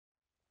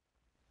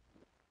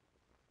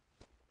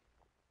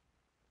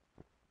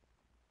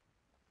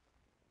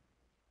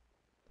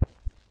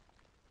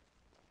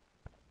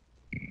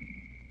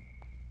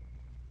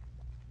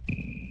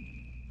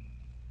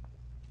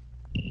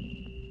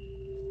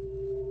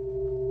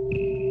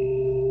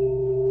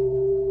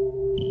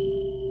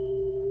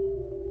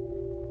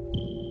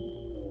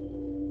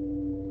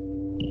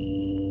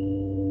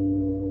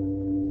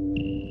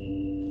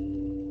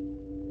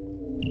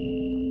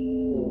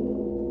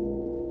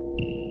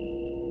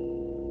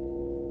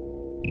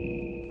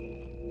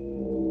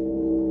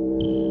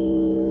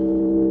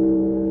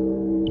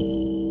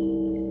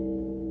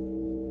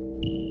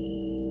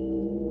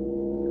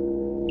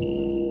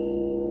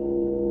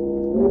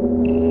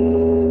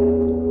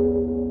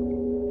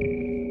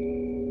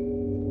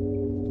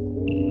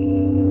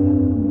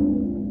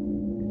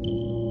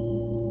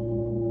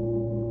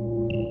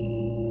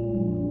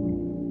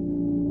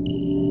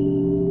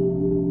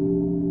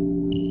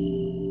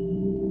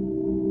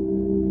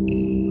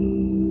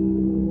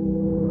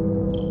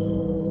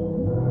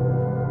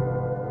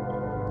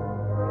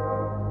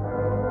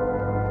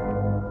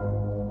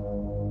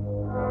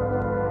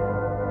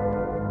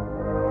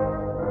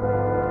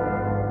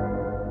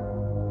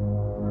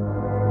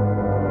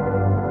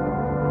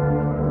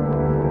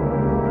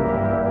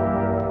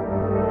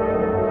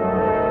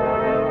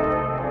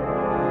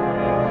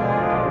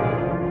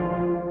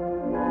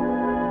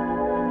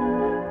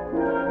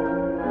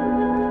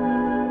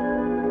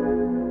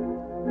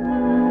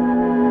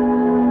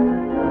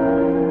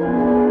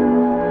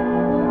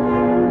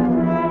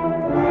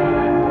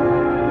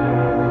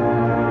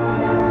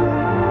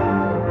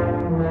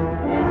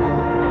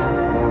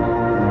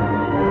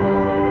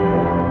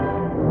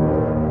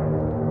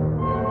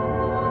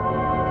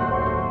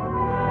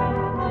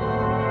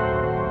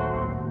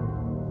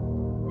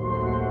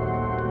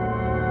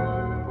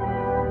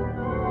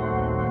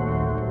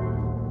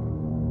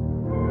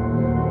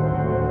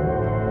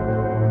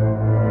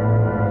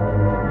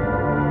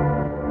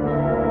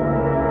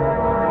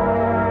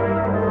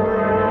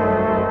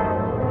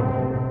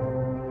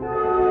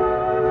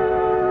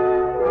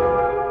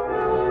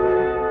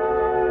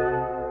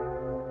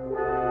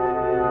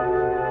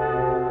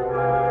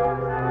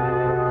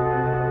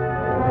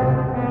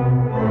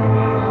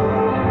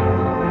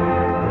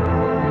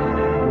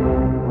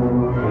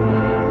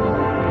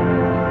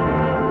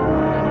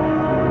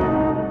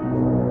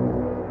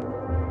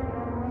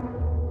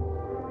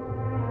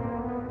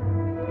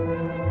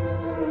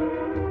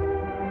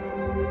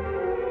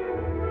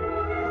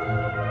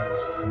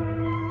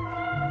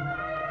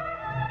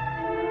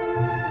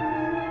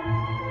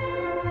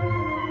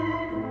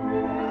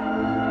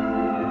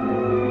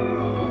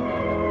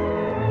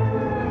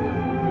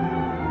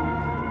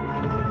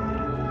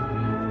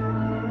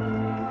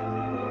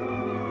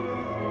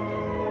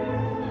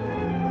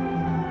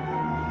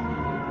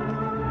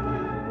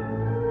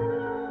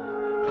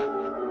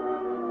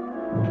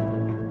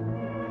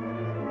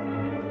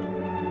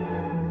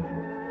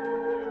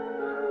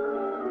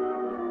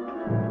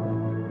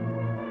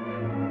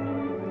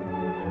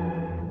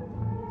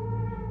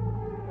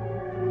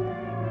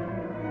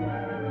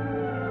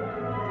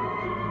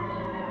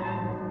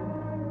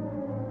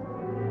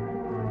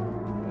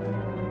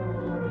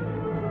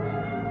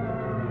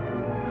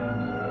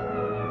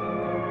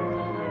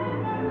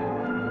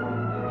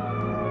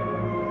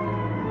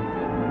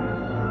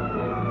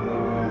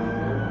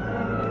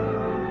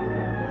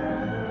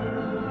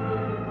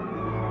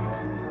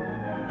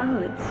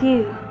It's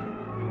you.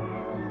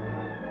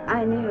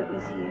 I knew it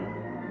was you.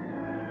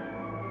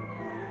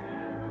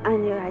 I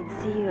knew I'd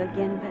see you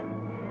again, but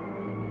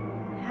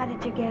how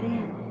did you get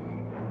in?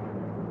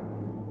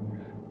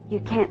 You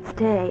can't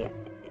stay.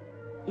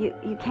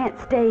 You can't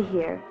stay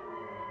here.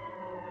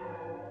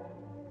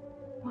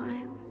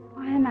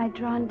 Why am I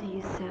drawn to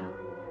you so?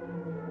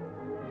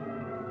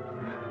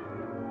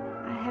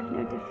 I have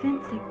no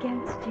defense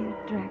against you,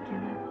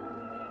 Dracula.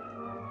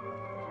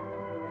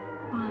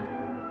 Why?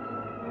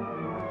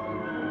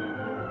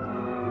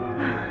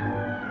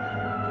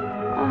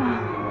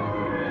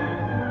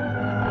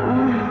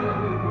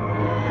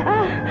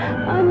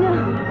 Oh no,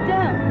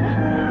 don't.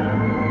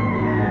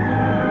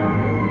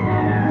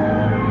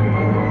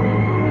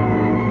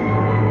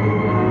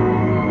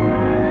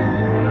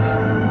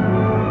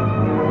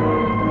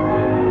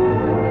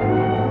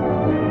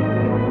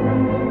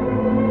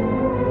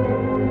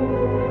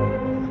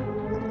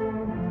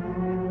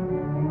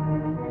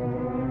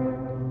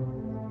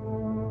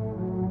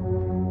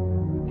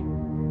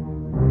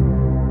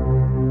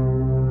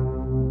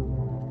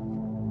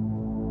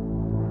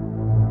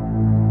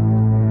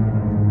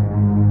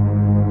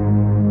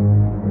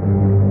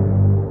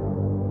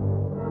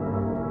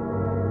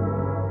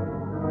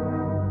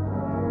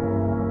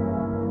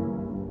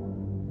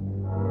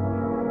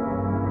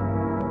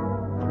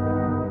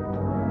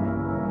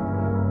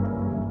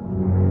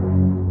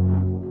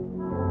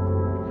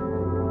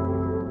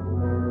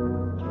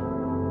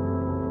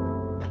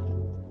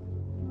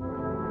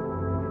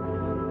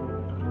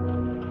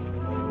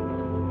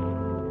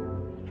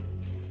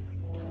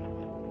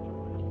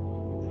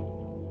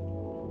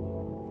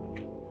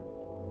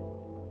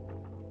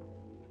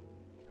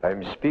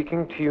 I'm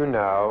speaking to you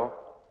now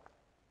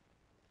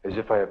as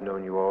if I have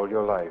known you all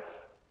your life.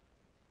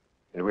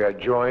 And we are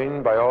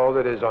joined by all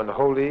that is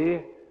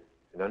unholy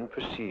and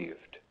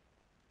unperceived.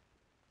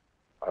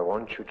 I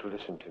want you to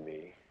listen to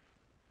me.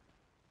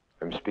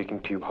 I'm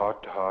speaking to you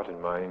heart to heart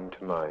and mind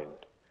to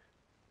mind.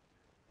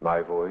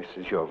 My voice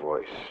is your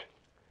voice.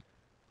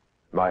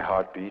 My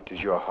heartbeat is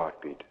your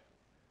heartbeat.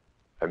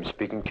 I'm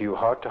speaking to you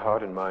heart to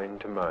heart and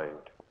mind to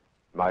mind.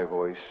 My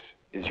voice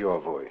is your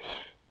voice.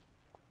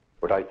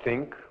 What I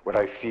think, what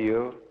I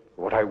feel,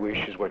 what I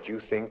wish is what you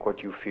think,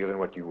 what you feel, and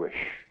what you wish.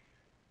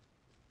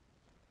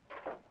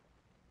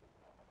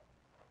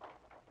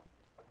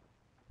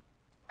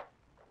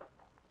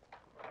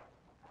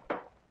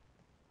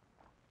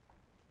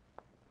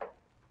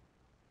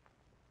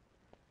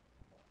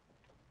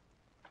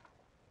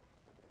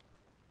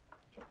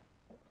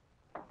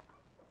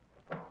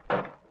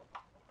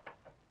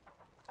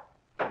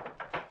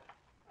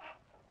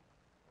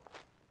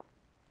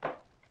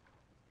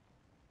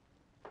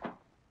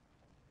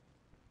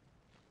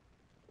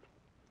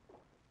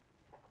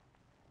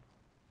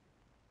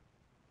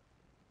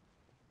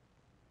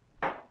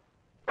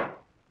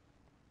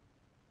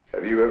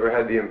 Have you ever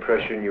had the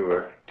impression you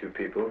were two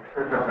people?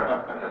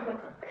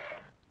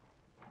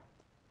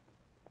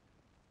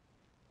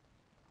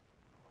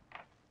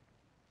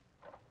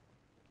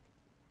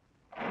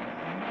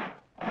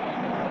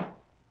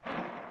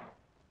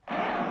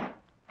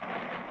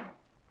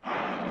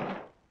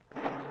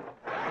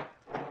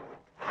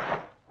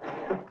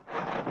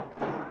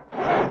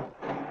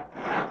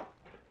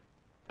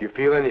 Do you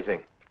feel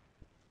anything?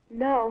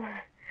 No.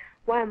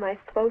 Why am I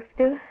supposed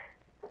to?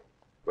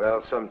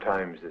 Well,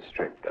 sometimes this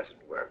trick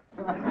doesn't work.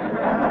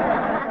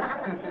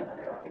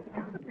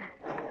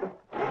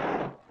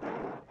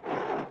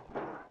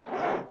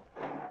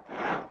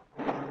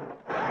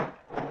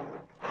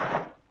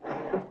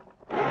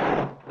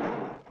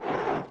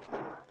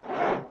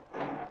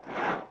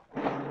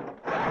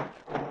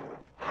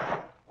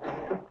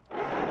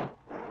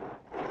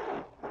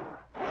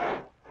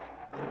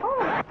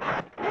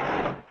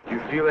 Do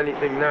you feel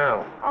anything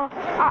now? Oh,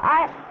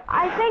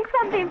 I think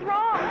something's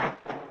wrong.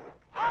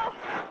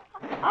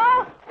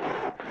 Oh!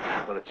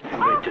 Well, it's too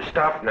late to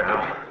stop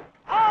now.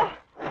 Oh!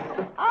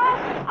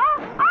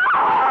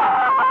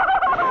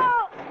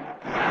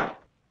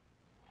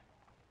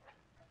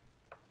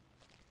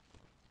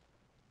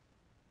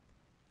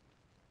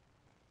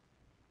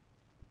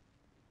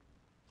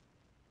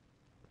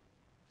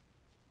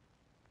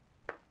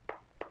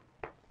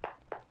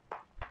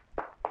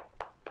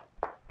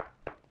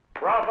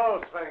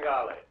 Bravo,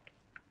 Svengali.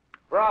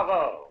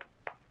 Bravo.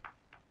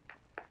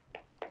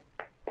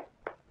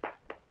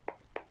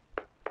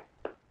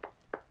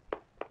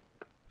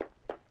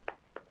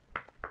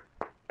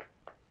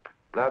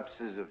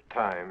 Lapses of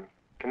time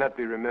cannot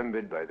be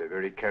remembered by the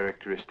very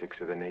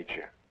characteristics of the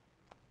nature.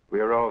 We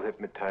are all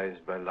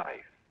hypnotized by life.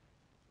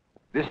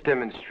 This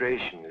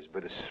demonstration is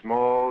but a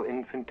small,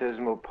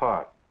 infinitesimal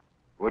part of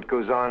what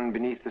goes on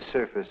beneath the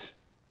surface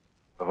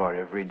of our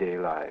everyday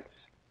lives.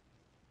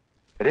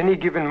 At any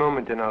given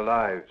moment in our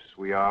lives,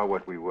 we are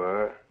what we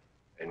were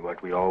and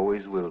what we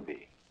always will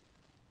be.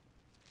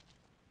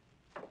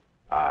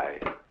 I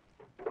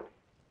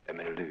am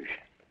an illusion.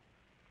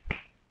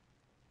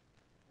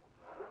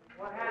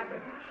 What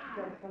happened?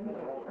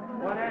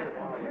 What happened?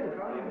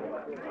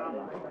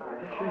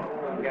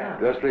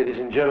 Thus, ladies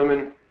and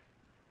gentlemen,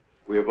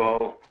 We have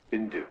all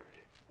been duped.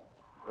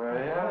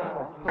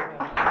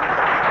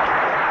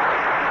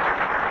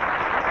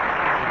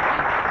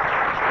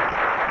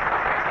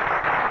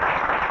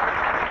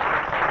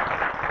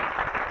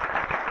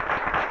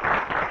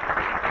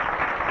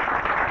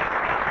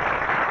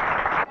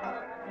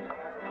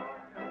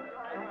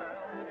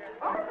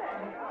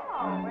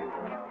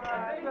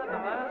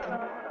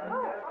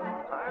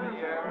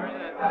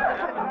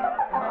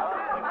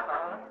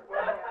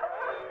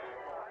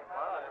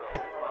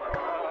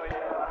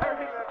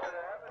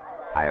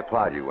 I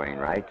applaud you,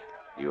 Wainwright.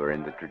 You are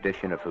in the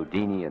tradition of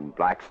Houdini and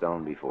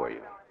Blackstone before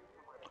you.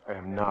 I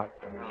am not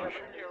a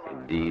magician.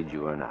 Indeed,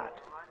 you are not.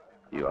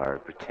 You are a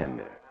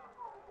pretender,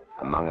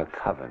 among a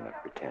coven of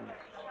pretenders.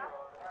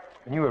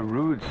 And you are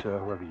rude, sir,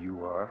 whoever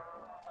you are.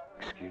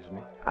 Excuse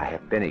me. I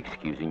have been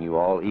excusing you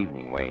all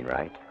evening,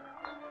 Wainwright.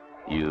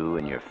 You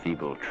and your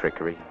feeble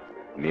trickery,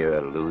 mere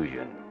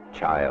illusion,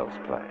 child's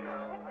play.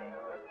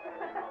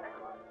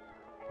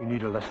 You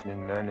need a lesson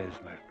in manners,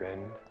 my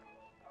friend.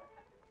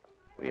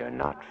 We are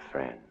not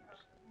friends.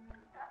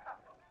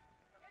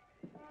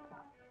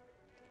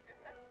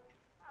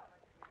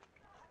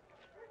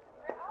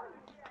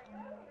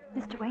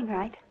 Mr.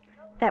 Wainwright,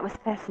 that was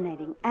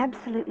fascinating.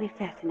 Absolutely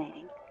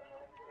fascinating.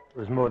 It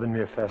was more than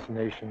mere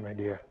fascination, my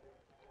dear.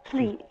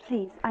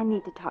 Please, I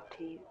need to talk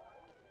to you.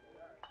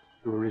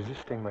 You were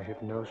resisting my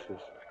hypnosis.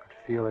 I could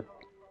feel it.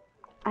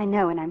 I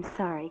know, and I'm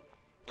sorry.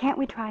 Can't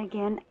we try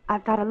again?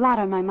 I've got a lot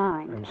on my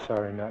mind. I'm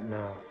sorry, not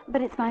now.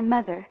 But it's my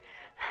mother.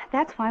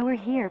 That's why we're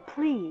here,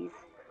 please.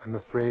 I'm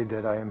afraid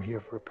that I am here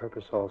for a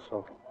purpose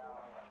also.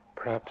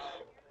 Perhaps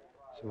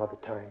some other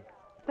time.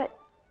 But...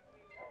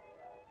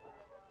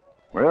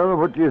 Well,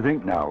 what do you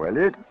think now,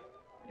 Elliot?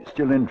 You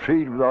still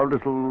intrigued with our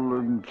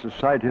little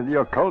society of the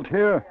occult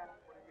here?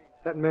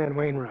 That man,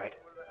 Wainwright.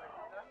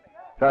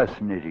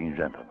 Fascinating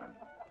gentleman,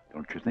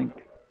 don't you think?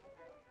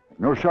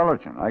 No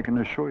charlatan, I can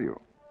assure you.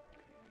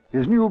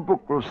 His new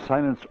book will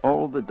silence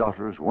all the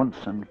doubters once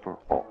and for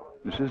all.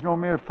 This is no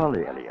mere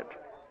folly, Elliot.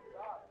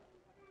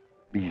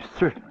 Be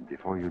certain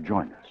before you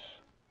join us.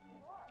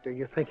 Do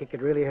you think it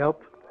could really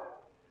help?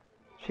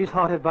 She's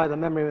haunted by the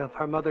memory of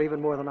her mother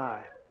even more than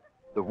I.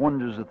 The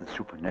wonders of the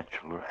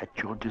supernatural are at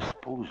your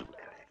disposal,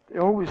 Elliot. They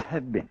always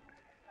have been.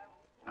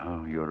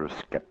 Oh, you're a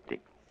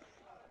skeptic.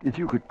 If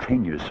you could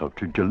train yourself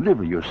to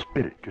deliver your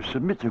spirit, to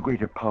submit to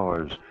greater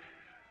powers,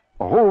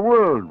 a whole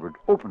world would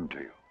open to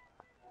you.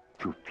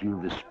 To feel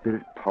the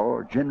spirit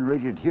power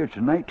generated here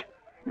tonight,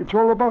 it's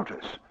all about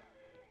us.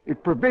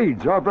 It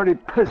pervades our very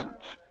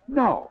presence.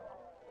 Now,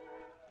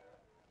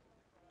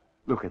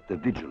 look at the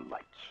vigil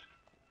lights.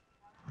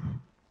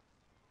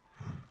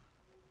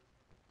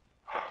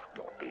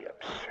 Don't be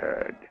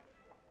absurd.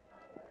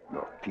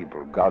 Your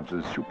feeble gods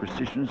and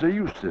superstitions are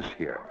useless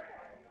here.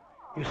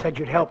 You said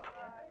you'd help.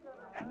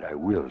 And I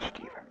will,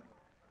 Stephen.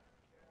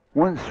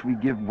 Once we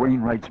give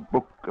Wainwright's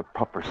book a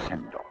proper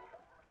send-off.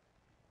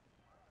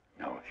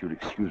 Now, if you'll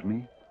excuse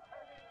me.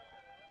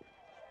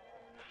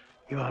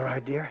 You all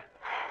right, dear?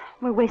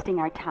 We're wasting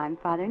our time,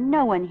 Father.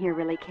 No one here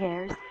really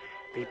cares.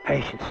 Be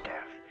patient, Steph.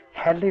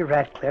 Hadley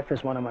Ratcliffe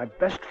is one of my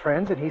best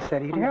friends, and he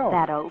said he'd Oh, help.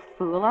 that old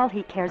fool. All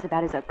he cares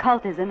about is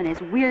occultism and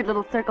his weird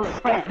little circle of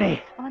friends.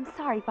 Stephanie! Oh, I'm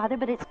sorry, Father,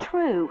 but it's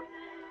true.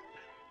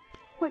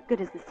 What good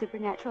is the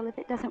supernatural if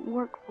it doesn't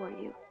work for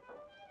you?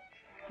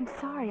 I'm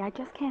sorry, I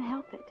just can't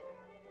help it.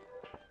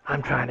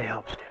 I'm trying to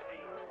help, Stephanie.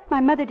 My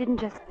mother didn't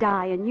just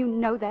die, and you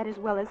know that as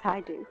well as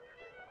I do.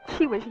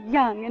 She was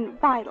young and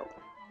vital.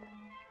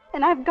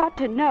 And I've got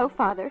to know,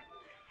 Father.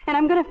 And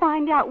I'm going to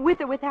find out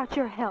with or without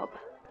your help.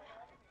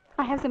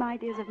 I have some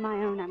ideas of my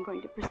own I'm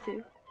going to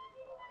pursue.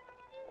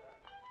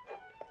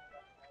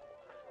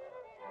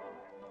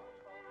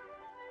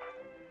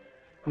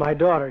 My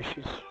daughter,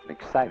 she's An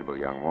excitable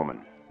young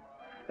woman.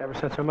 ever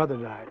since her mother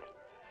died.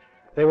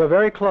 They were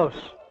very close.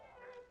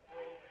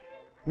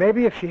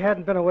 Maybe if she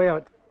hadn't been away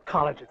at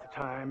college at the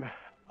time.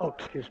 Oh,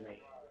 excuse me.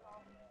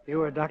 You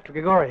were Dr.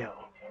 Gregorio.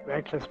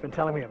 Radcliffe's been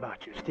telling me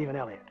about you, Stephen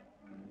Elliott.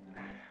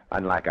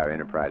 Unlike our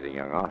enterprising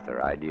young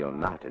author, I deal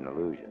not in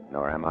illusion,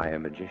 nor am I a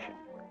magician.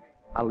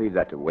 I'll leave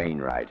that to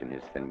Wainwright and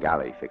his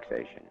Svengali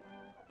fixation.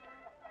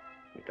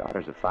 Your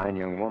daughter's a fine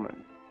young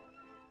woman.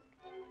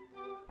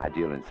 I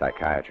deal in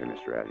psychiatry,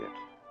 Mr. Elliott.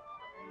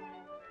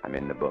 I'm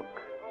in the book,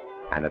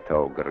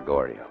 Aratow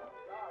Gregorio.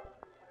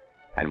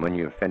 And when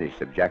you've finished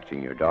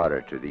subjecting your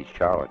daughter to these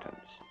charlatans,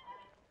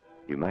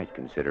 you might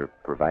consider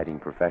providing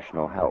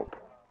professional help.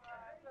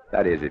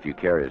 That is, if you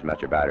care as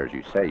much about her as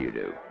you say you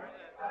do.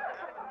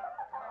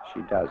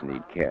 She does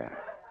need care.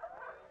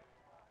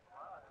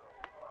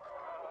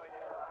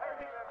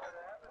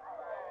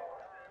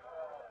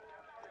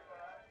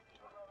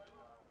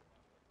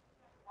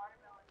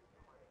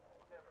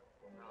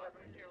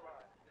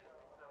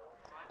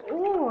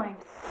 Oh, I'm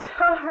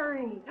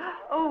sorry.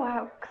 Oh,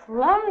 how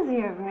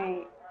clumsy of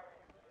me.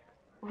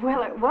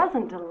 Well, it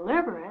wasn't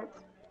deliberate.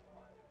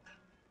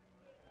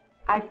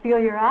 I feel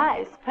your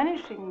eyes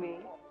punishing me.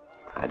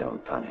 I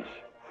don't punish.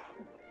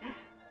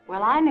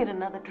 Well, I need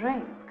another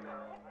drink.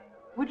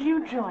 Would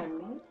you join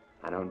me?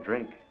 I don't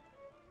drink.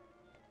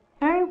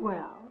 Very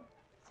well.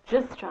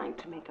 just trying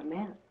to make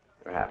amends.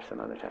 Perhaps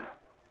another time.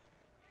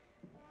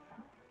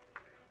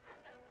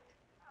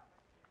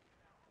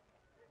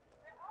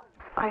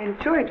 I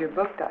enjoyed your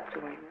book, Dr.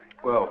 Wainwright.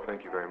 Well,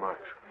 thank you very much.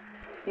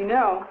 You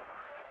know,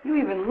 you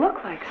even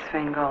look like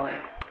Svengali.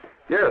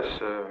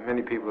 Yes,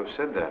 many people have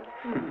said that.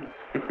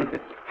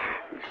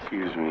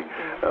 Excuse me.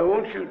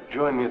 Won't you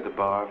join me at the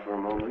bar for a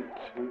moment?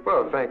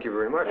 Well, thank you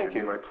very much. Thank It'd be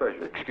you. my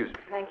pleasure. Excuse me.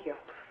 Thank you.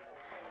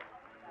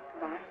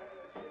 Bye.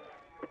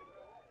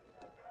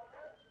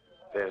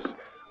 There's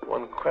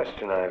one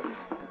question I've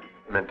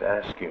meant to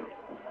ask you.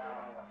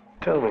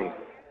 Tell me,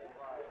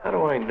 how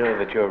do I know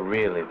that you're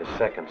really the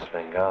second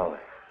Svengali?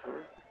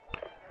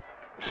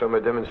 So my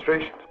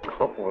demonstration.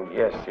 Oh, well,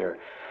 yes,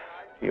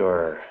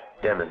 your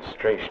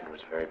demonstration was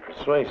very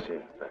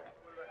persuasive. But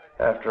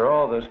after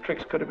all, those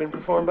tricks could have been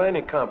performed by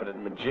any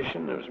competent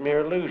magician. It was mere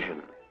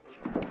illusion.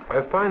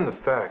 I find the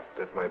fact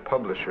that my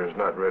publisher has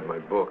not read my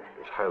book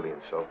is highly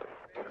insulting.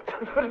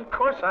 But of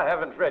course I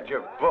haven't read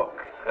your book.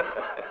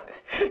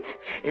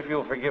 If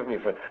you'll forgive me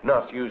for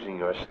not using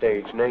your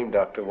stage name,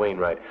 Dr.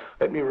 Wainwright,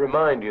 let me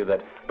remind you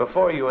that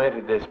before you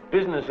entered this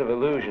business of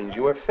illusions,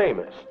 you were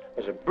famous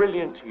as a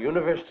brilliant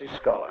university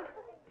scholar.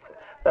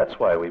 That's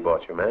why we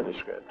bought your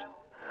manuscript.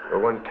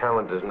 But one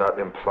talent does not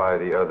imply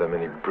the other.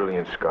 Many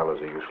brilliant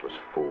scholars are useless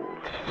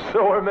fools.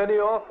 So are many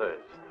authors.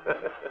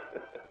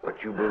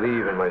 But you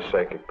believe in my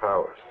psychic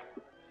powers.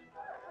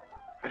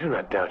 I do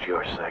not doubt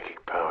your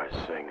psychic powers,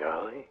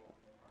 Svengali.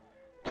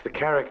 It's the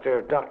character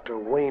of Dr.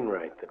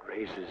 Wainwright that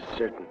raises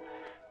certain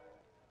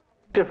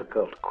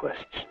difficult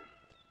questions.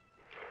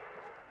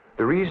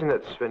 The reason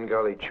that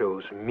Svengali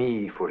chose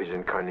me for his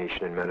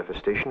incarnation and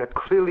manifestation are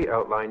clearly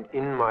outlined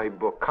in my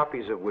book,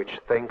 copies of which,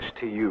 thanks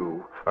to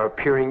you, are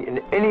appearing in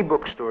any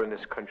bookstore in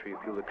this country, if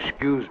you'll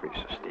excuse me,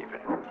 Sir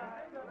Stephen.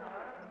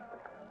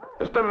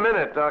 Just a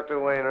minute, Dr.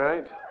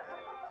 Wainwright.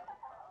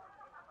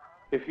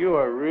 If you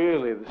are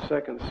really the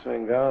second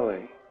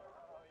Svengali,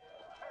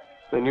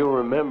 then you'll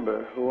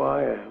remember who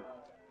I am.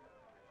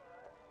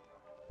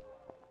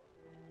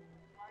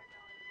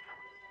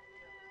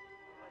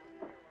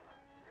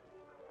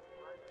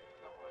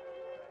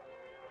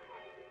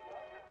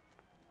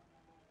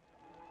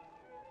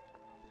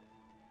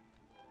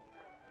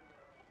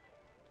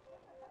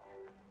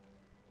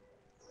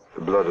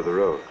 The blood of the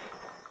rose.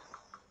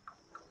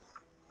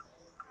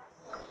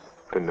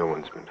 Then no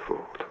one's been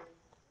fooled.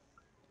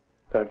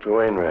 Dr.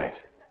 Wainwright,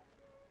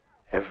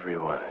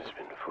 everyone has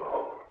been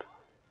fooled.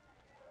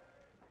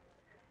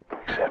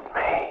 Except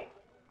me.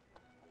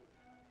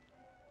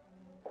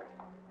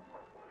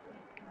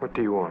 What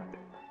do you want?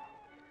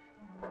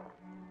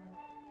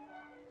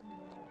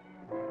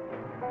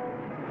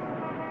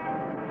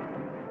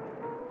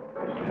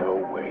 There's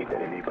no way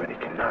that anybody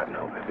can not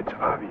know if it's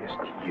obvious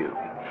to you.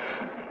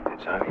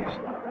 It's obvious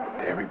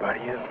to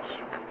everybody else.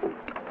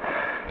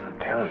 I'm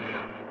telling you.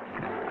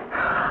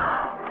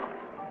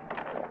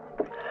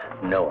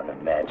 No one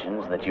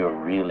imagines that you're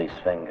really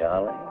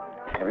Svengali.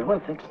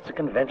 Everyone thinks it's a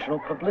conventional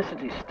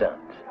publicity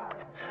stunt.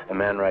 A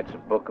man writes a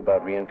book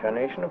about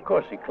reincarnation, of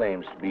course he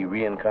claims to be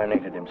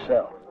reincarnated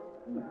himself.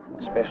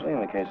 Especially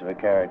in the case of a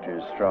character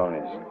as strong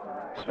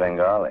as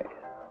Svengali.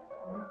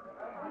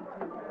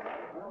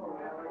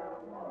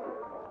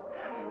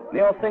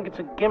 They all think it's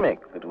a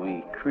gimmick that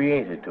we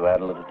created to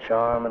add a little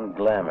charm and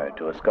glamour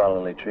to a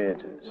scholarly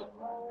treatise.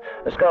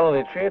 A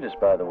scholarly treatise,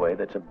 by the way,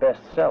 that's a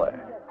bestseller.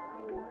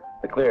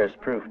 The clearest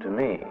proof to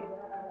me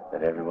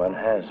that everyone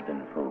has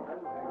been fooled.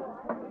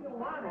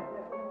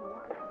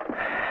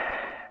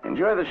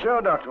 Enjoy the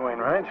show, Dr.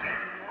 Wainwright.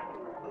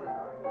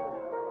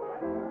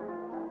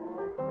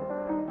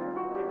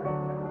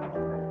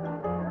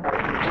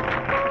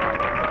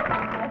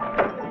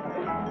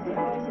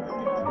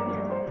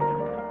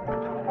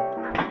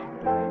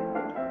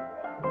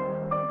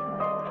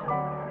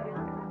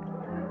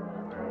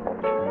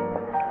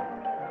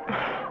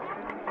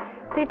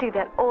 They do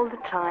that all the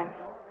time.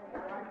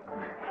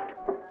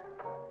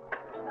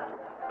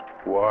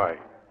 Why?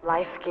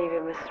 Life gave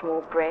him a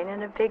small brain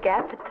and a big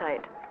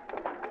appetite.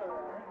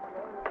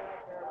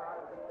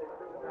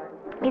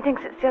 He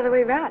thinks it's the other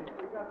way around.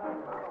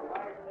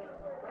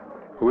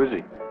 Who is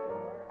he?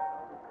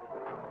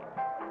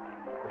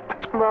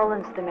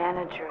 Roland's the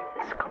manager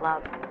of this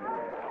club.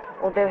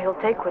 Although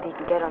he'll take what he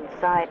can get on the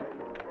side.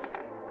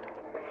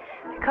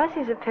 Because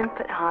he's a pimp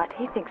at heart,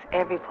 he thinks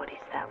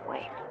everybody's that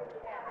way.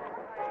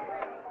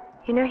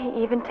 You know,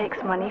 he even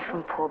takes money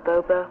from poor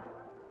Bobo.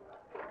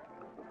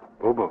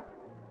 Bobo?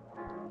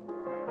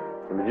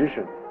 The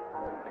magician?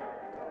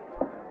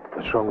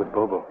 What's wrong with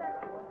Bobo?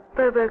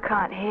 Bobo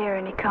can't hear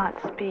and he can't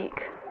speak.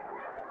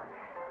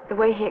 The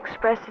way he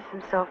expresses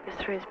himself is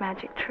through his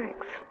magic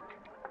tricks.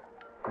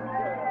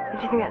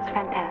 Don't you think that's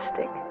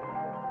fantastic?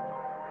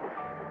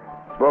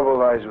 Bobo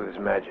lies with his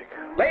magic.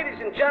 Ladies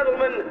and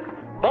gentlemen,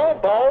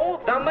 Bobo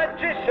the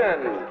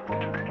Magician.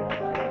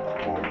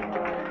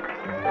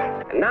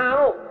 And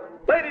now,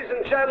 ladies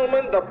and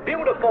gentlemen, the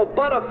beautiful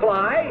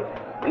butterfly,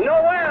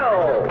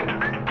 Noel.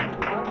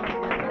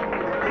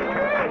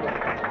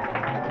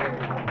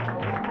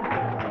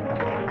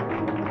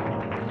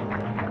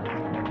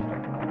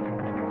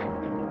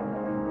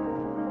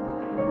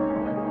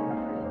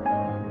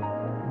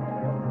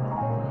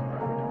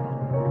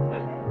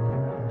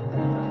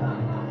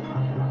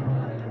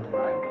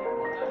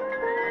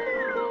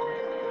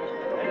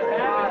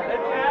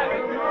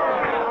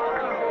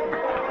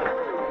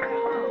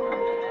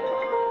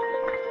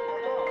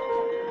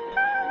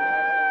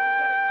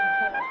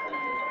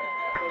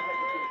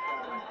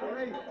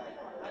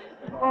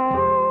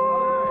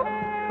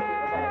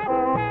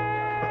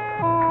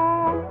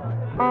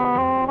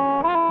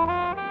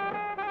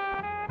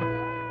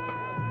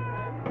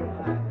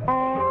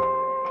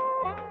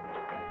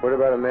 What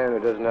about a man who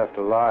doesn't have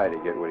to lie to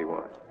get what he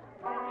wants?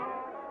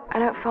 I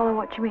don't follow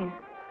what you mean.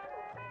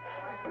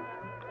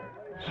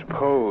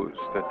 Suppose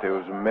that there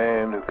was a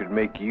man who could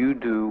make you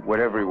do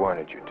whatever he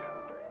wanted you to.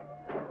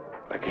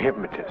 Like a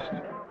hypnotist.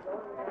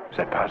 Is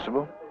that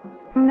possible?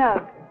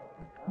 No.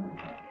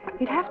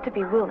 You'd have to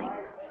be willing.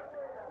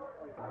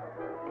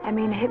 I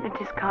mean, a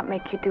hypnotist can't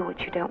make you do what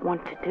you don't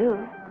want to do.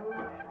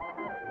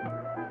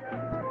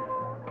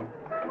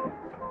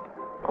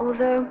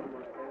 Although,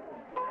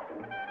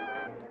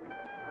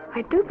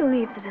 I do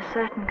believe that a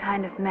certain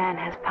kind of man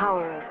has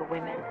power over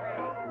women.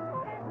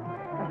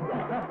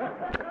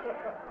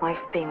 Life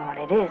being what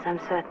it is, I'm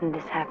certain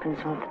this happens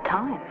all the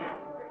time.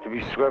 To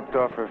be swept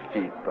off her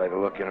feet by the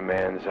look in a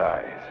man's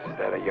eyes, is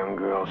that a young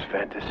girl's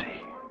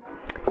fantasy?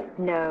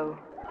 No,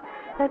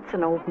 that's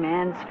an old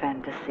man's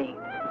fantasy.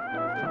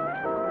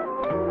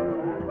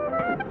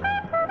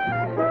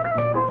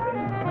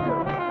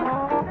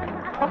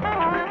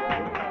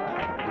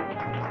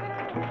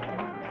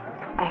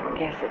 I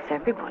guess it's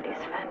everybody's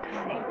fantasy.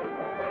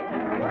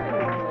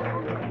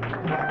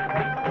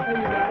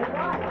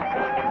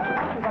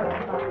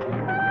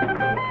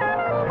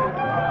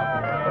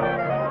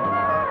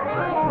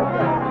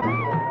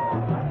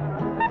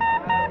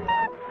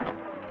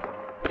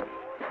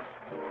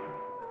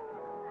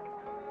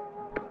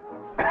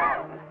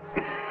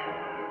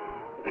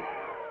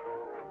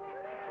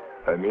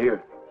 I'm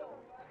here.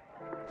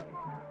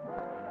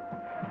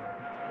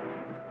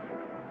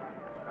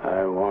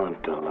 I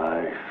want a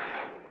life.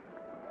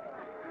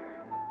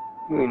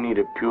 We need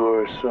a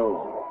pure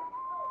soul.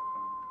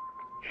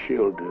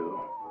 She'll do.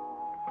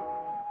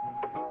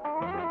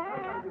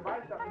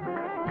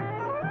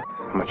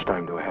 How much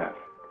time do I have?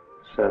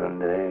 7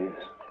 days.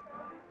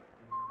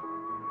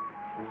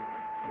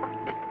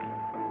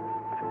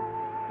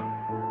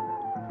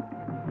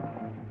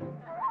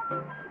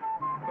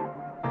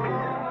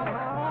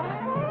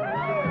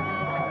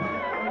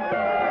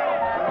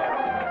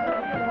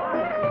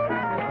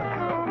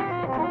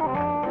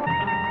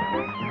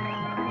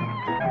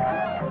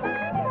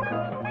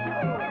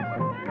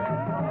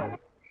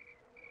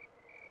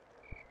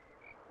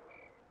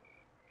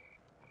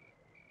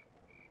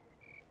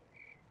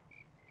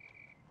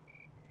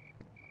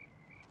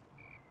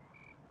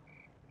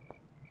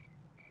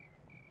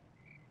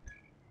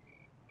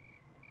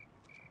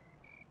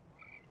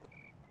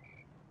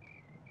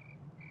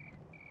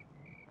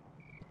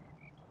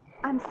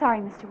 I'm sorry,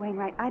 Mr.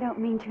 Wainwright. I don't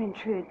mean to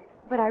intrude,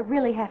 but I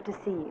really have to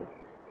see you.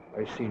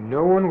 I see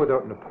no one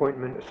without an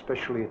appointment,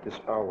 especially at this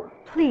hour.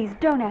 Please,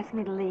 don't ask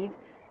me to leave.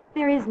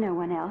 There is no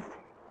one else.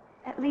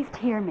 At least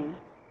hear me.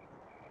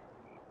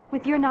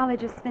 With your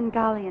knowledge of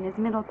Svengali and his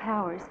mental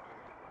powers,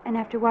 and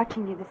after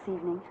watching you this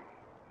evening,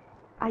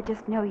 I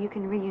just know you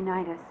can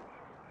reunite us.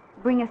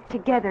 Bring us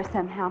together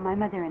somehow, my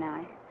mother and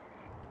I.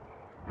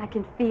 I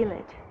can feel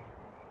it.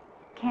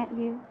 Can't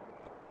you?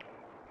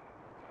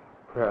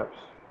 Perhaps.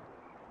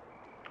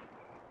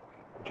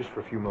 Just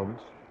for a few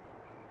moments.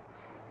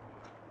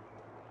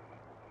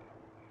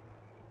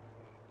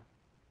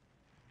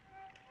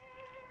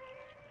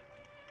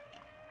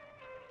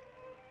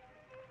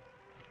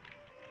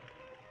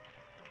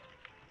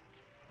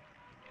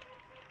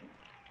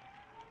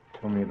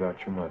 Tell me about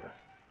your mother.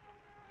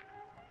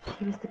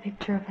 She was the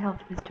picture of health,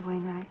 Mr.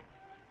 Wainwright.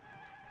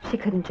 She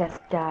couldn't just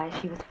die.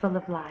 She was full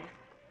of life.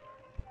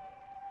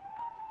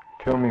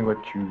 Tell me what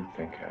you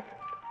think happened.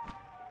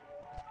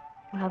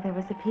 Well, there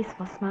was a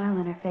peaceful smile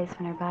on her face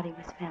when her body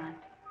was found.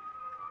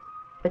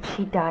 But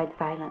she died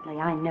violently.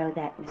 I know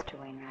that, Mr.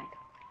 Wainwright.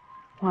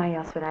 Why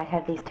else would I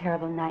have these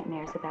terrible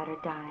nightmares about her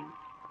dying?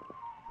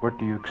 What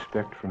do you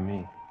expect from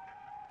me?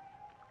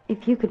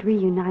 If you could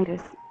reunite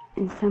us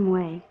in some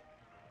way,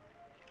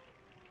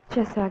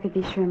 just so I could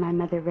be sure my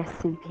mother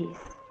rests in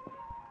peace.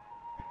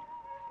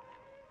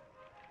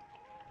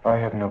 I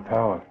have no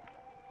power.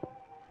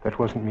 That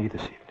wasn't me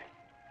this evening.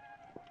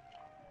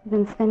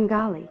 Then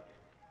Svengali,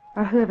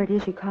 or whoever it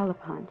is you call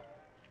upon.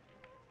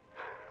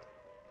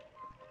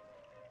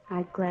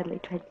 I'd gladly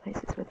trade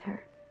places with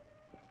her.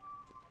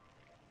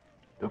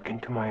 Look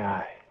into my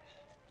eyes.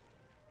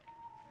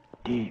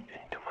 Deep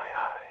into my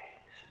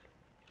eyes.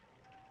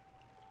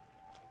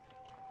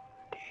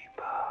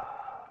 Deeper.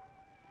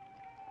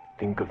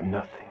 Think of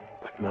nothing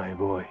but my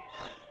voice.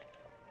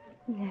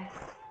 Yes.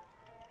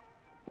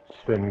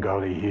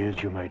 Svengali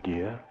hears you, my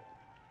dear.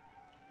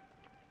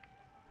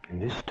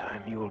 And this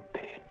time you will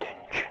pay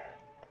attention.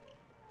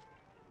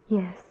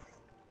 Yes.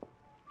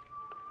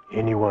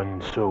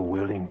 Anyone so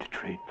willing to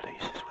trade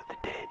places with the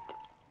dead,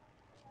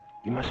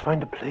 you must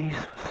find a place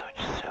for such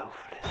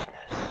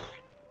selflessness.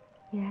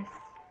 Yes.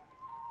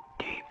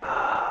 Deeper.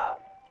 I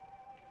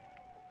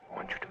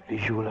want you to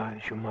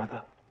visualize your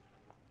mother.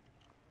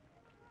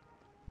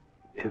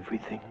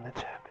 Everything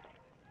that's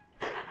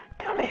happening.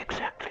 Tell me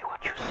exactly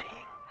what you're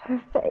seeing.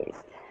 Her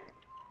face.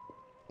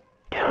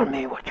 Tell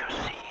me what you're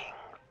seeing.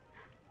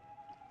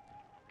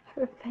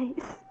 Her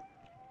face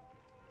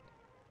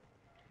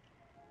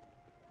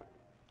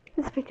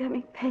is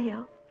becoming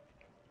pale,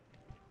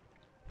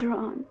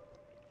 drawn,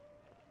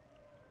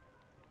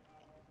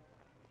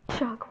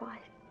 chalk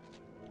white.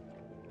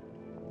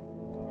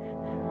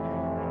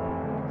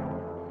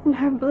 And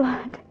her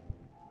blood.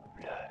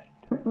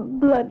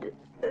 Blood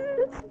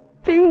is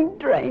being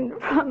drained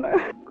from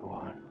her. Go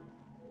on.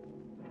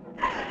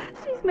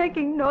 She's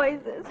making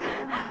noises.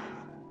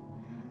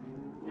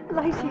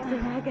 Like she's in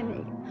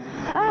agony.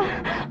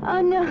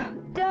 Oh, no,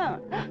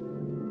 don't.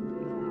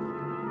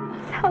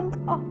 Sounds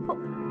awful.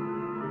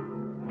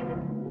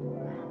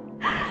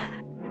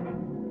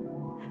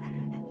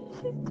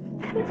 She's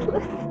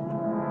defenseless.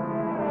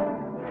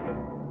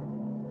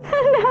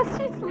 And now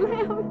she's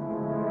limp.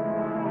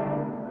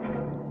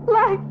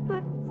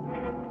 Lifeless.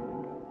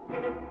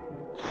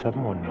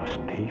 Someone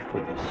must pay for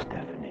this,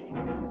 Stephanie.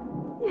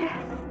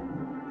 Yes.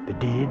 The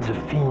deeds of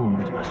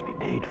fiends must be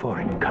paid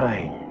for in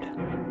kind.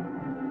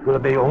 You will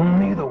obey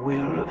only the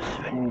will of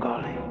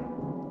Svengali.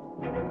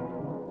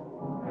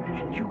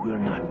 And you will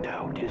not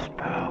doubt his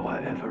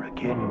power ever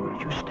again, will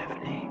you,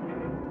 Stephanie?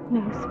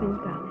 No,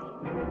 Svengali.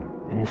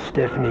 And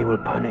Stephanie will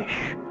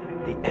punish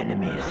the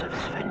enemies of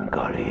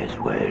Svengali as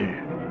well.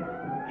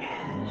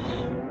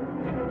 Yes.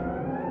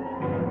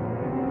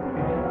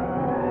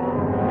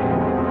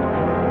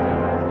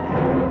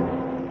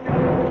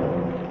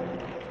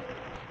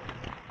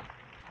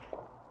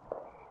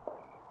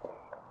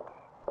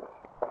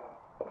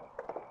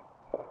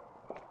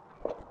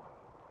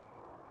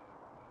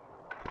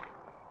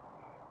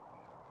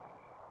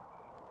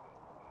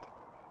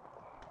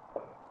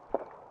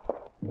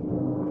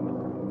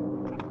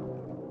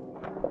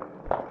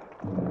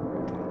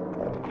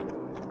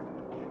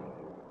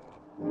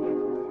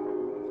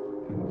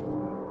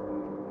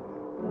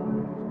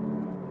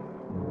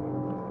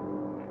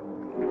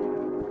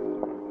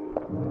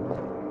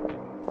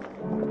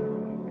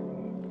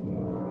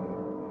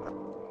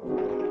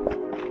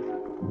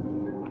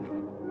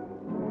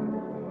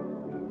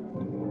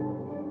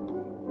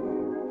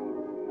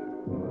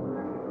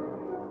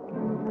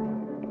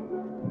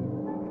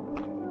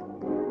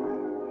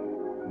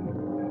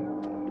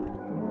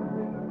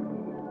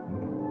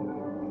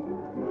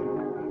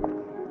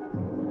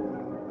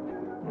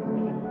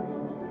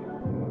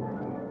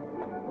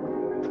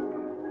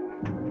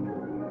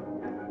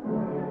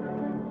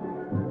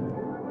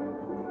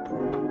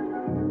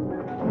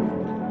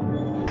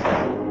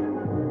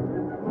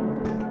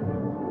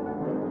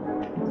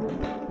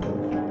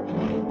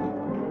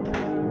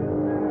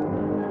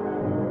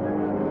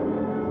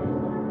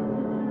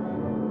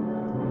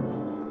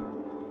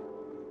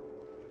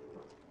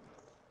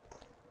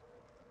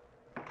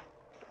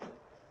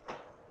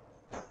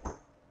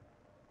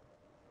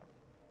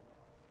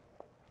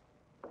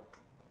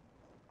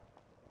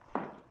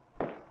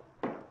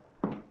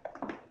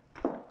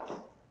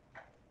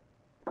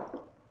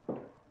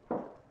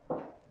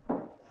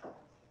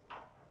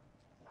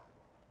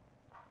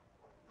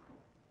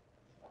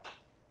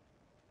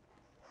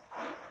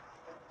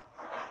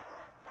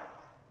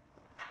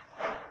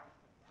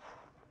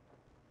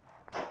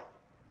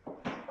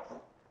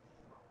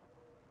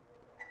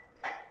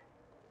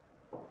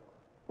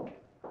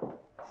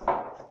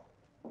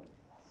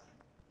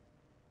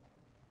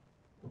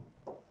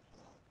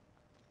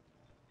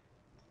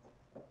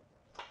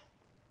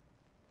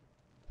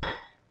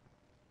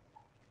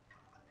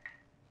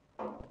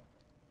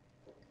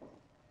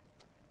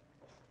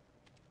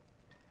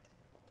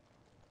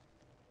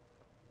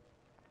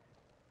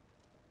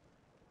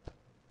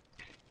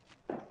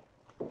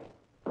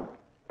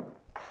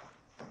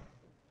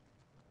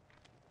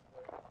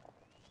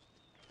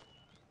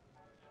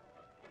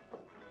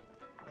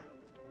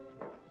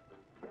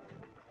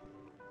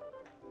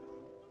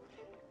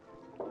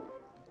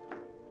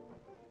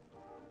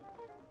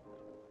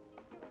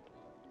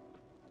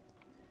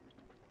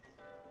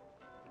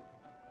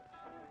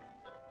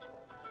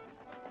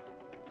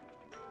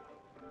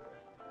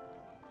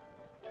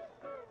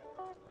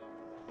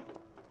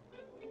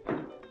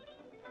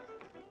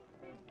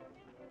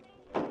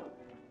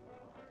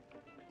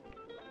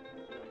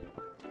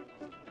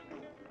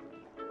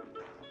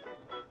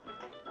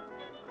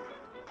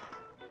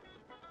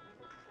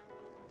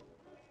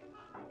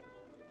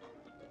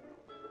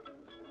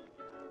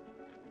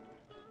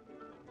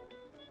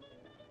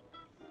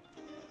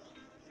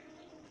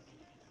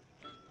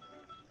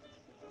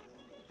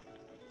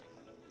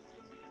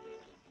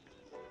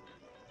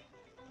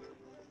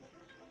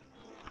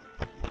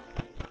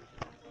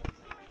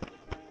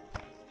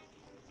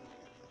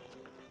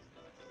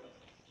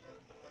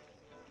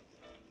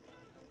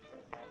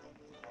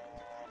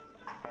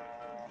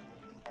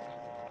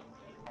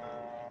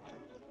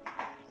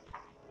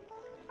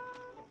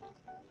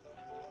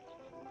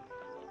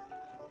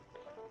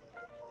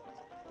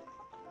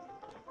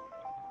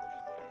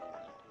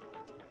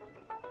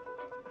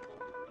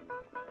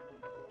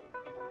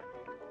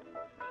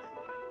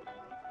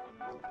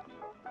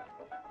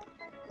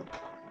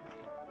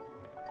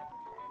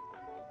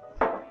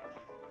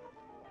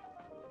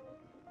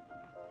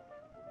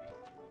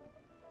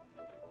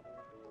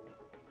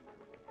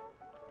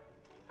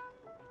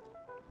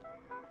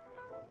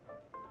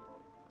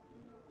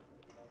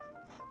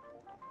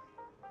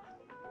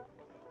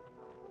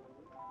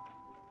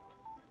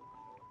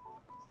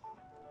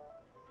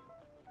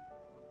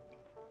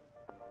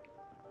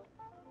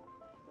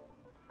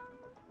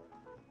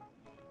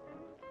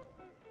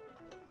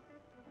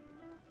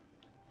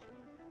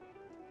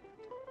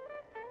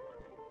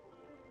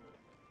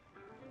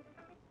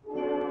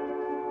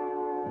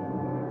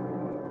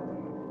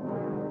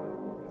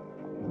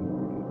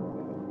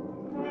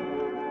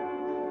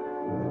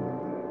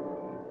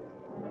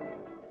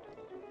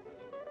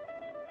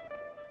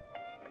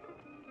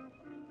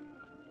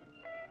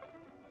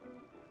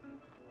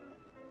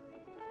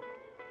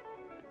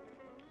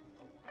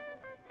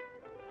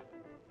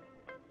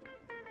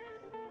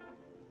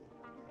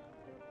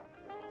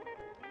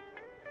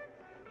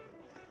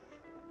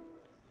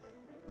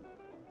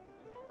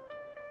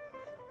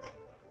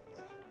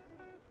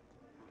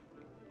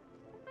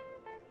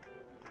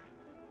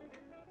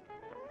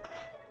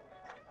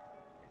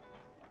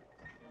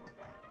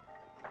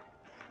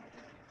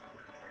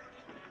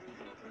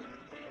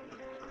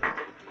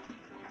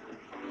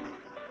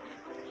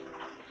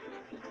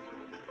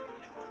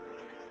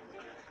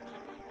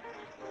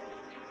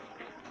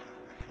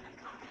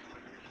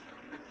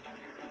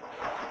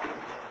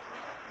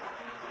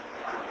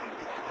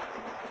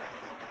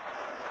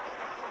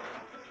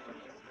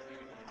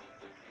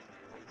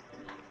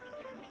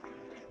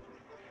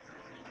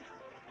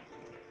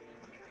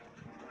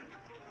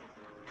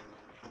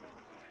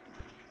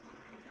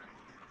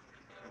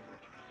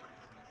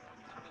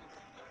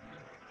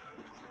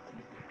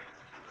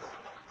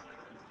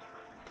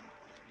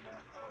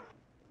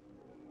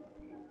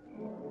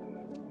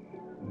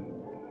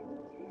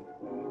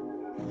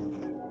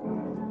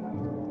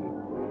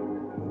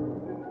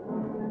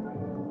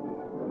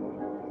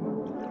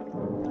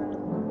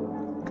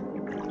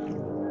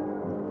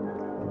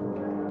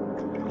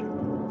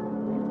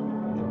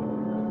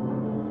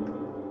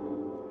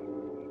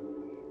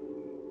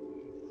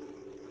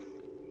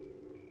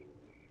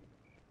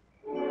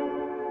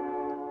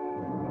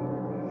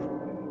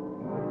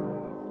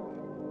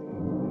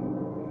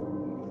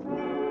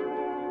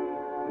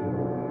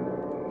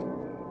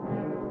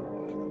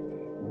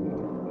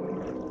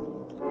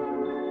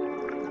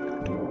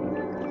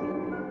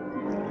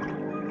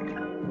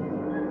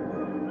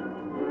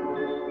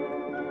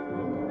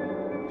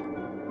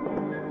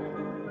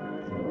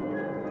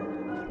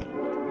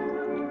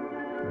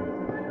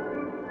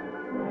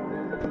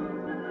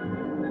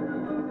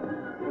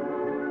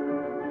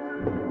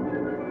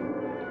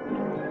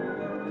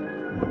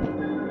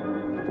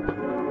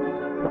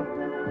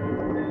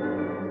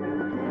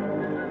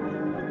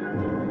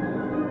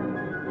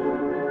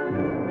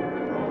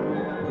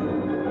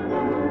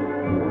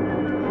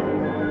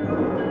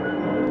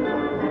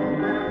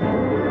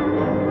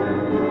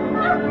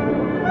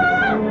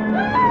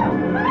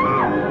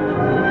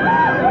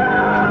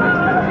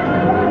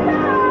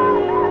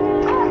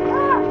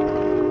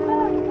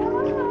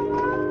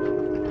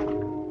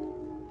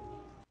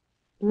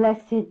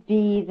 Blessed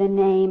be the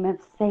name of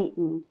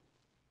Satan,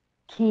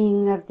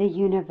 King of the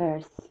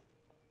universe.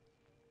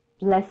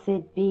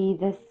 Blessed be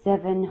the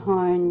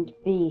seven-horned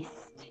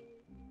beast.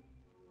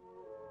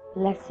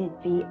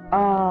 Blessed be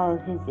all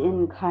his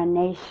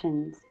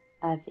incarnations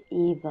of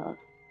evil.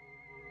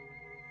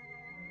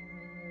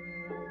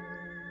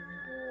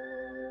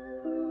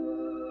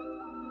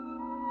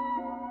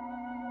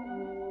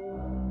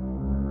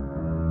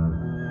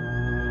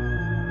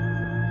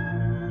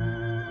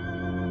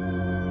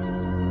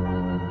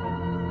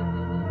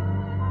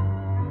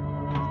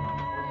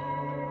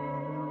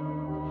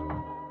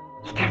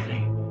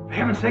 Stephanie, for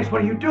heaven's sakes,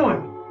 what are you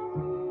doing?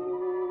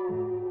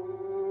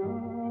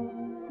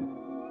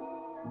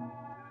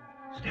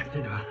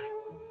 Stephanie, darling.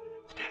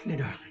 Stephanie,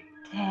 darling.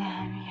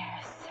 Damn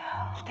your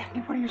soul.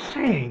 Stephanie, what are you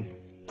saying?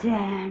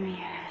 Damn your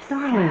soul.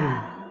 Darling,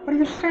 what are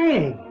you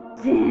saying?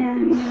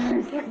 Damn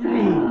your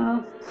Stephanie.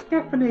 soul.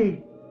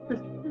 Stephanie.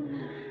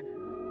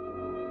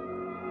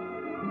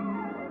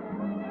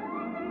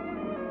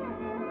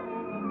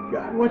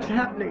 God, what's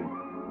happening?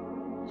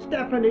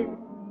 Stephanie.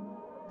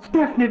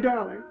 Stephanie,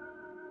 darling.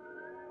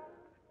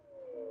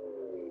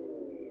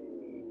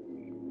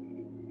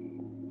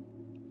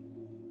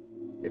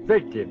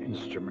 Effective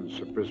instruments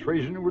of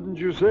persuasion, wouldn't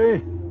you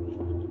say?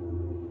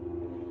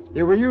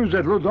 They were used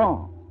at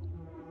Loudun.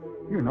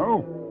 You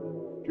know,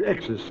 to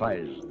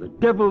exorcise the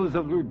devils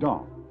of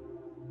Loudun.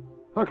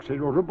 Huxley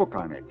wrote a book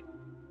on it.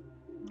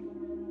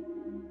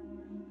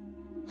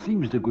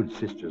 Seems the good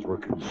sisters were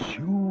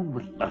consumed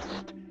with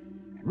lust,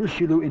 and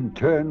Richelieu, in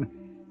turn,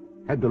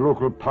 had the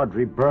local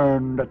padre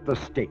burned at the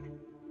stake.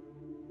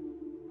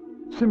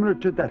 Similar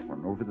to that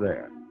one over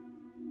there,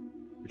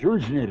 which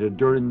originated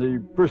during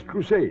the First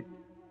Crusade.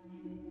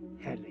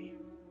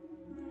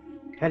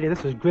 Hadley,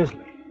 this is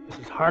grisly. This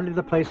is hardly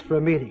the place for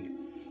a meeting,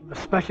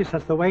 especially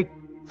since the way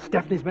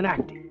Stephanie's been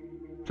acting.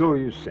 So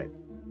you said.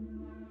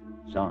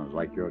 Sounds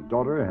like your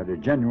daughter had a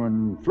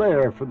genuine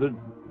flair for the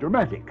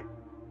dramatic.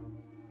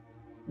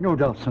 No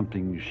doubt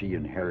something she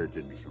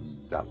inherited from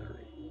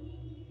Valerie.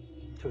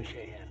 Touche,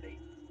 Hadley.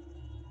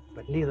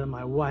 But neither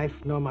my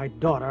wife nor my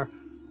daughter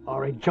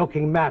are a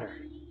joking matter.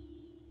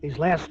 These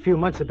last few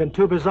months have been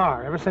too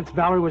bizarre, ever since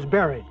Valerie was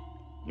buried.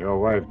 Your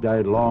wife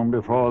died long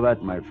before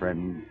that, my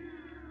friend.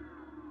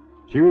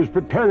 She was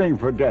preparing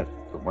for death,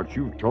 from what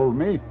you've told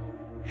me.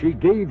 She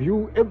gave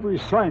you every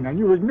sign, and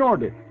you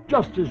ignored it,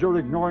 just as you're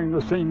ignoring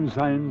the same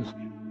signs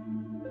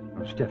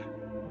of Stephanie.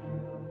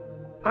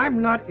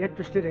 I'm not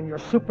interested in your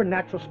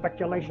supernatural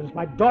speculations.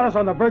 My daughter's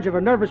on the verge of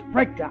a nervous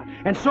breakdown,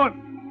 and so...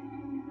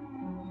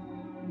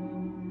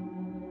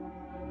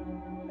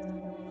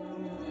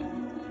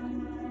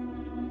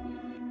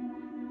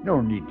 No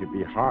need to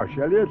be harsh,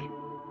 Elliot.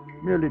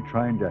 Merely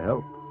trying to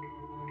help.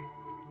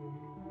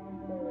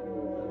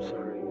 I'm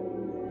sorry.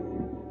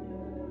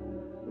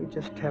 We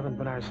just haven't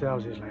been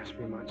ourselves these last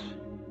few months.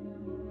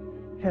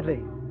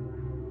 Hadley,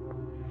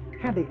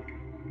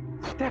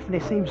 Stephanie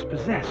seems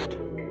possessed.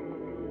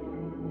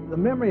 The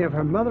memory of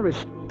her mother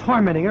is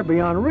tormenting her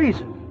beyond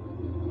reason.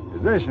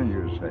 Possession,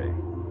 you say?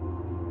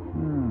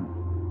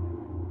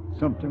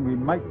 Something we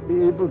might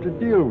be able to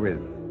deal with.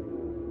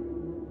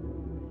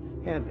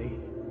 Hadley,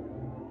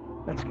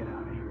 let's get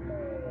out of here.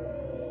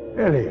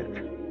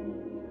 Elliot,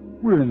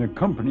 we're in the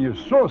company of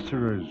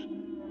sorcerers,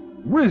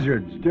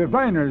 wizards,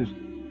 diviners,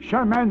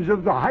 shamans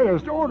of the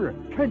highest order.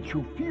 Can't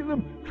you feel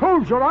them?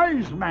 Close your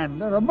eyes, man.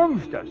 They're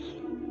amongst us.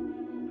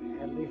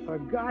 Hadley, for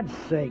God's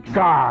sake.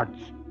 Gods!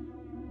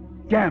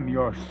 Damn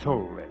your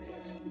soul, Elliot.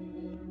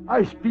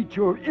 I speak to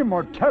you of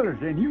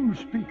immortality, and you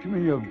speak to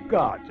me of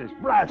gods. It's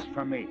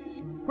blasphemy.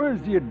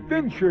 Where's the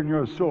adventure in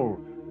your soul?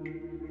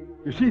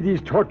 You see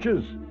these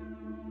torches?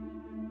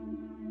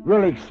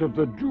 Relics of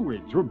the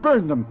Druids who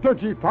burned them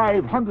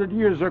 3,500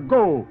 years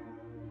ago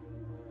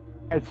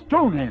at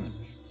Stonehenge.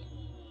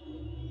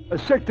 A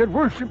sect that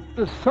worshipped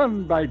the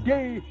sun by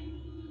day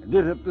and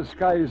lit up the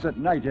skies at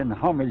night in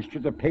homage to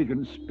the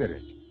pagan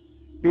spirit.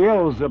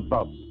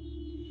 Beelzebub,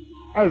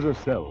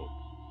 Azazel,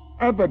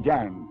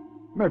 Abaddon,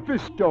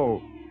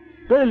 Mephisto,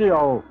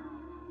 Belial,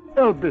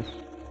 Elvis,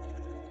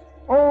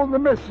 all the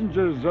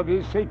messengers of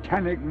his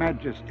satanic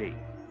majesty.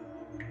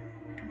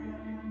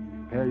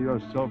 Prepare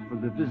yourself for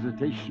the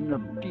visitation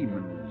of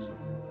demons,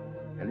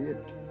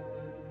 Elliot.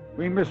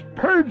 We must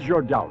purge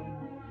your doubt.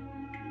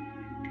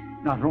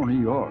 Not only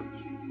yours,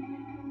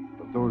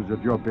 but those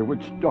of your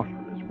bewitched daughter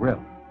as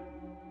well.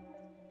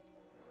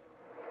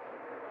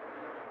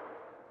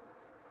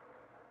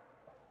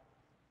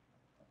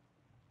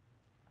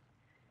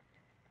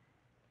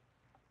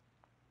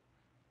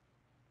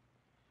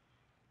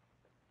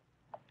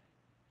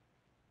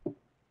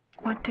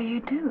 What do you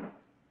do?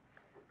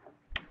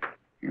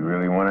 You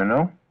really want to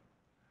know?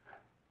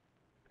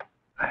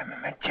 I'm a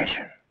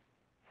magician.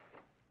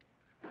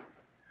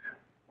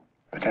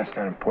 But that's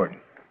not important.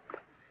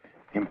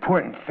 The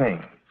important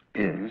thing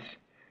is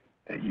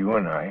that you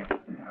and I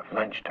have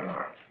lunch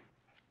tomorrow.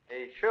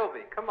 Hey, Trilby,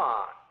 come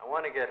on. I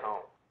want to get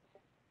home.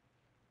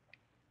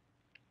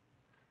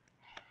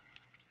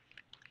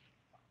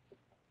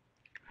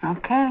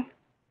 Okay.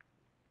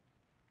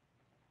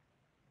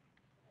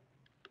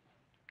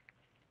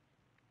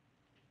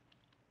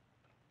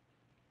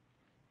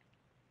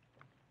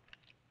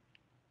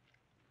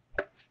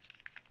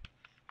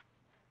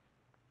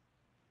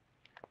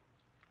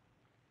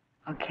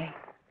 Okay.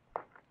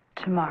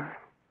 Tomorrow.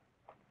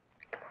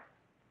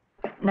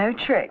 No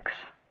tricks.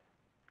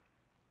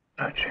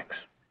 No tricks.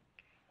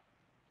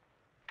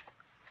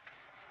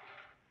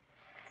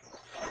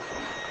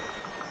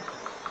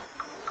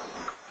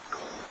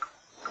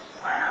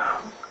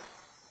 Wow.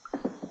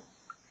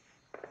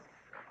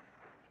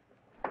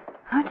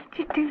 How did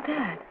you do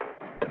that?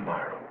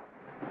 Tomorrow.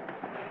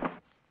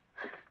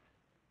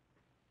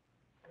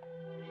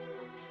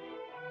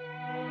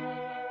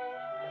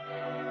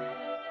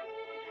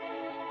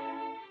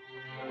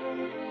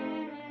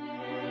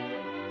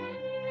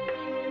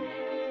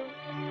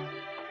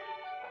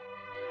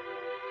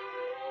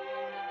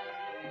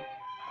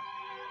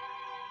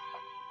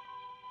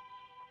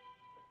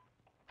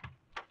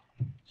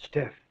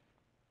 Steph.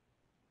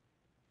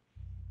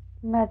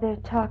 Mother,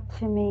 talk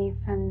to me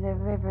from the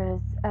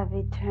rivers of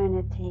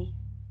eternity.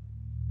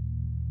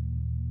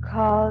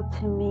 Call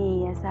to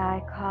me as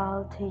I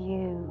call to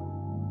you.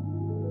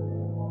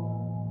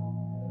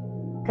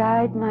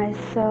 Guide my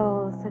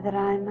soul so that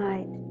I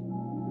might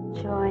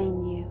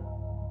join you.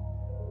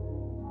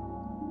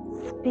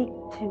 Speak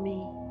to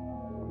me.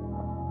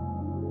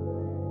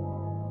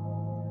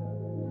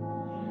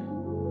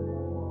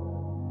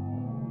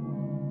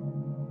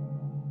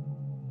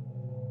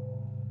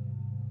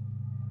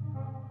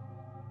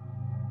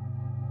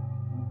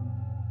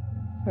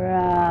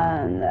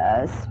 From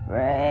the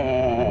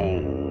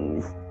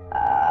springs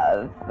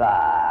of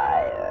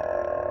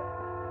fire,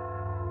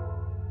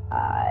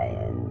 I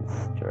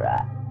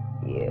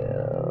instruct you.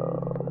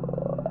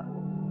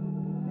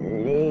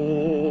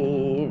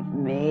 Leave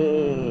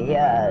me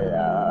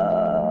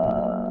alone.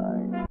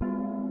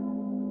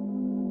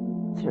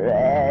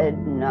 Tread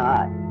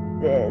not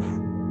this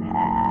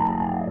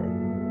path,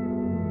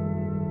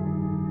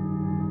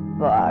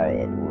 for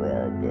it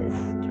will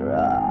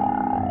destroy.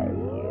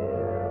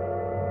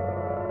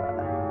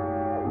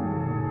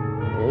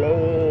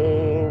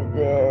 Leave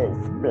this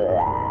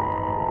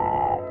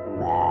black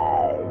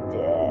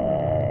magic.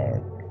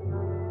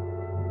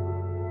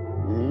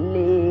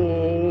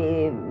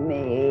 Leave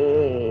me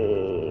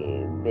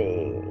be.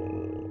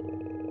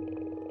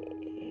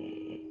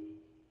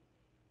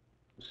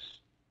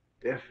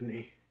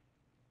 Stephanie.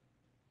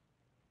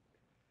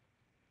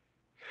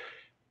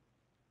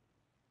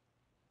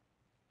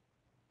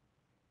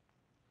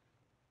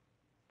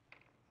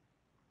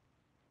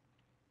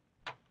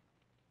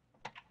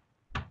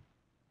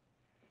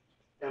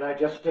 And I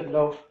just didn't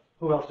know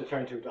who else to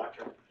turn to,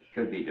 Doctor. It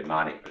could be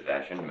demonic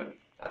possession, but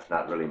that's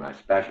not really my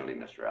specialty,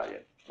 Mr.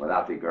 Elliot.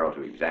 Without the girl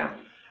to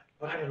examine.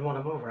 But I didn't want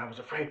to move her. I was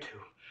afraid to.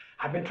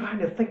 I've been trying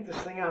to think this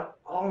thing out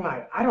all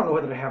night. I don't know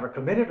whether to have her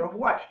committed or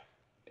what.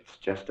 It's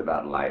just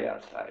about light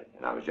outside,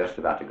 and I was just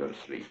about to go to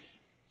sleep.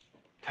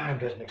 Time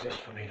doesn't exist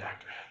for me,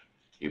 Doctor.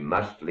 You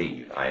must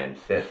leave, I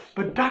insist.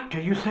 But,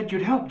 Doctor, you said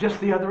you'd help just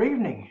the other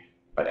evening.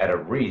 But at a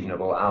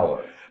reasonable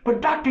hour. But,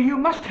 Doctor, you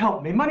must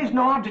help me. Money's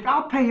no object.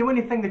 I'll pay you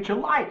anything that you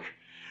like.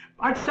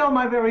 I'd sell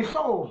my very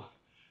soul.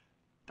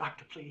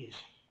 Doctor, please.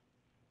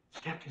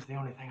 Steph is the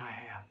only thing I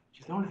have.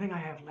 She's the only thing I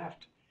have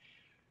left.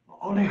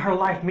 Only her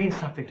life means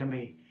something to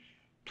me.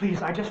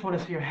 Please, I just want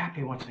to see her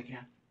happy once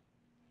again.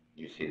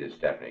 You see that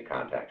Stephanie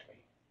contacts me.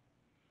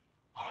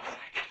 Oh,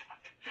 thank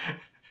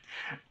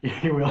you,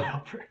 Doctor. You will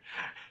help her.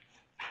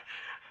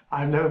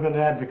 I've never been an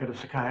advocate of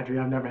psychiatry.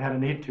 I've never had a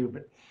need to,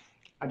 but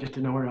I just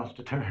didn't know where else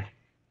to turn.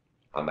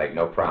 I'll make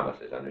no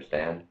promises,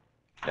 understand?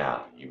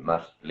 Now, you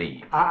must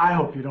leave. I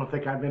hope you don't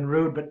think I've been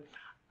rude, but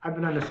I've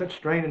been under such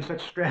strain and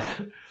such stress.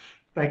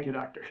 Thank you,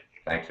 Doctor.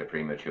 Thanks are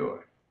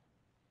premature.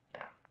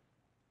 Now,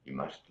 you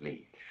must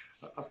leave.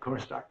 Of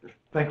course, Doctor.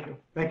 Thank you.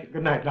 Thank you.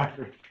 Good night,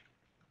 Doctor.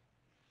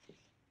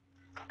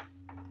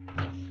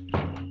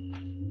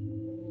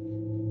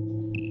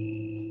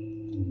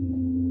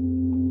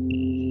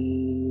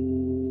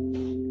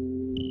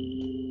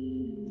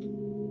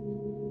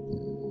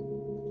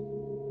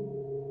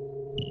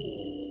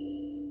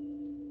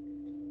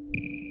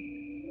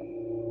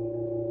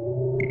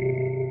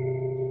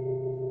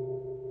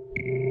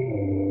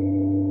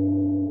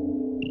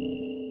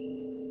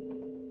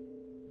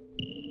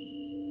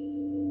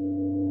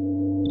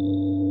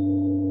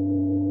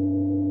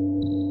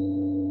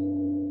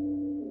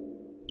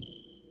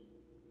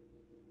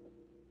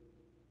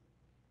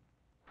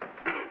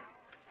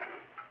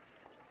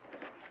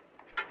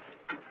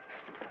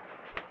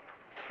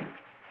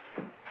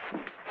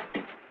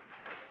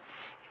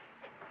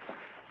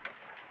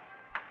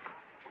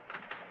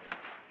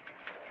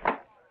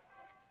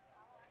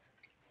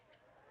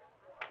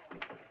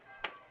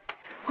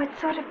 What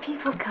sort of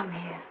people come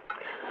here?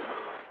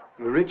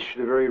 The rich,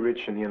 the very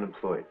rich, and the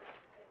unemployed.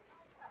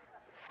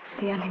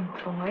 The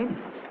unemployed?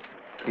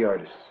 The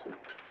artists.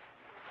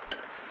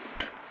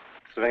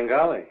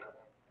 Svengali.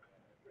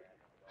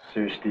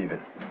 Sir Stephen.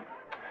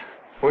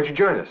 Won't you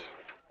join us?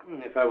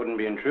 If I wouldn't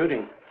be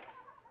intruding.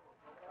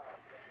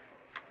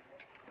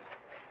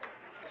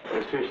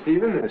 Sir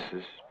Stephen, this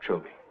is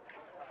Trilby.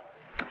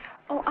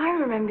 Oh, I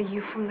remember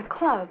you from the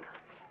club.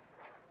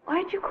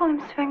 Why did you call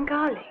him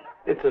Svengali?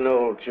 It's an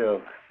old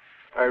joke.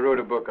 I wrote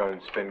a book on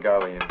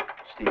Svengali and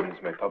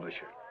Stephen's my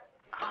publisher.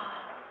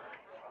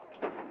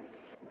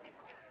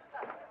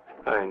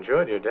 I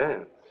enjoyed your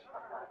dance.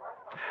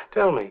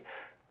 Tell me,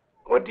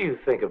 what do you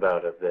think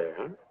about up there,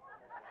 huh?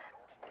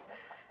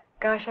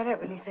 Gosh, I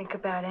don't really think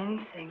about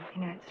anything.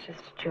 You know, it's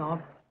just a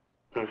job.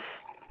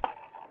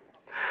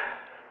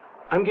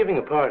 I'm giving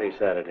a party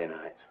Saturday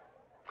night.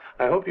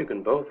 I hope you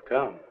can both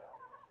come.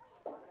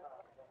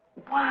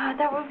 Wow,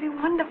 that would be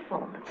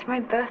wonderful. It's my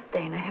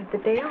birthday and I have the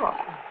day off.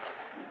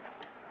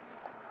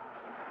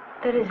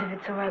 That is, if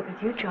it's all right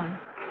with you, John.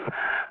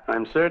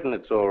 I'm certain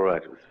it's all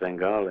right with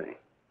Svengali.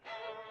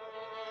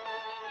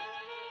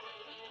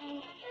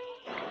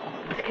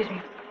 Excuse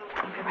me.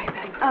 I'll be right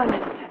back. Oh, no,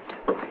 no, no.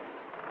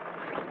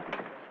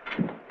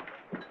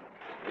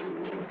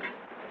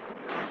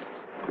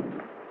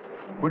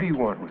 What do you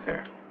want with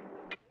her?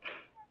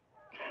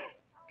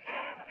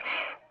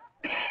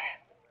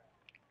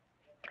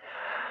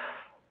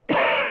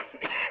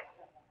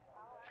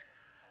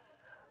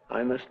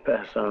 I must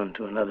pass on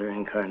to another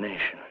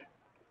incarnation.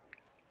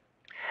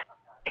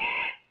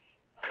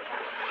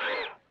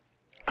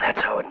 That's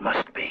how it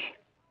must be.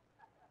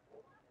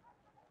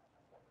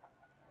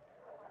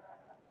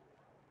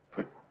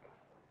 But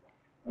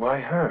why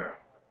her?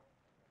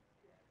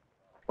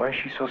 Why is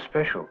she so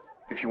special?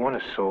 If you want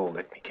a soul,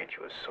 let me get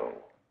you a soul.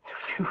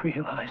 You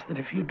realize that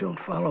if you don't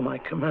follow my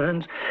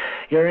commands,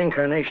 your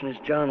incarnation as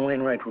John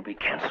Wainwright will be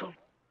canceled?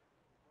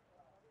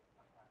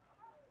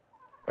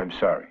 I'm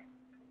sorry.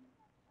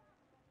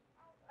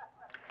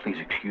 Please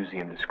excuse the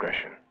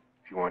indiscretion.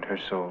 If you want her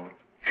soul,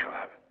 you shall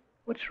have it.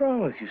 What's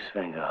wrong with you,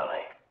 Svengali?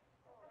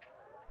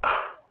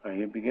 Are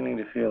you beginning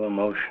to feel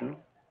emotional?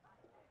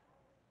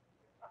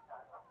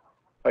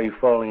 Are you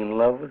falling in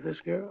love with this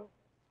girl?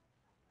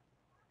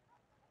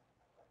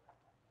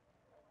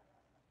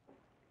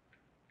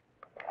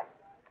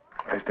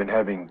 I've been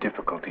having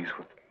difficulties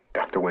with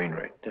Dr.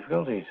 Wainwright.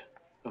 Difficulties?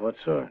 Of what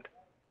sort?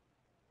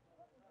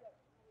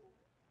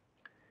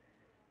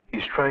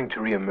 He's trying to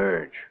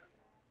reemerge.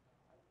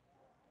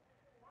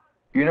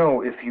 You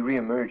know, if he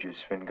reemerges,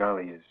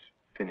 Svengali is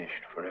finished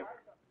forever.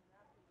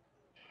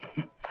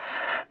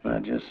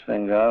 Not just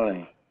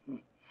Svengali.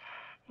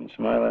 It's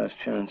my last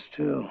chance,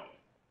 too.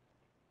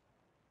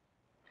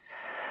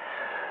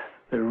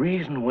 The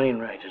reason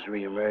Wainwright is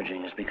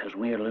reemerging is because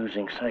we are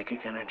losing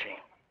psychic energy.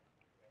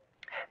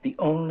 The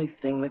only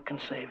thing that can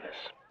save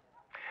us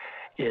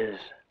is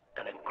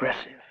an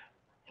aggressive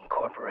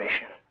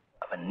incorporation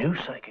of a new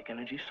psychic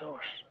energy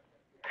source.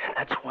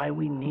 That's why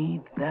we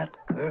need that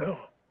girl.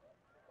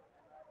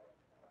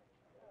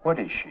 What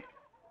is she?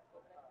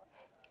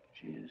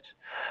 She is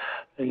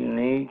a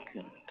unique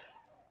and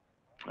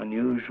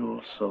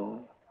unusual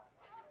soul.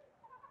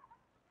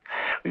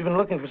 We've been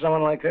looking for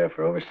someone like her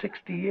for over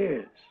 60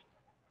 years.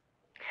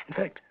 In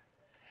fact,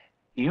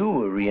 you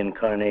were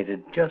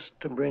reincarnated just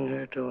to bring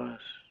her to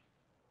us.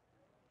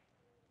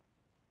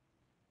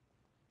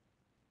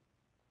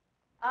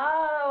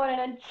 Oh, what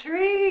an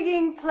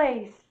intriguing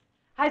place.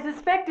 I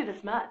suspected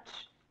as much.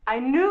 I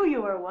knew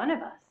you were one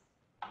of us,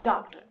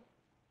 Doctor.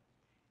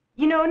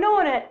 You know, no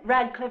one at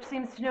Radcliffe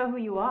seems to know who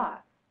you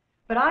are.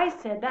 But I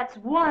said that's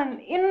one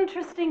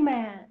interesting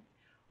man.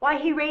 Why,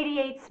 he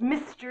radiates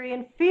mystery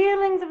and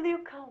feelings of the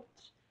occult,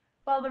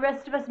 while the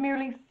rest of us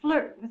merely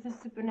flirt with the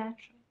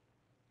supernatural.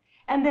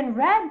 And then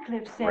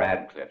Radcliffe said...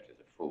 Radcliffe is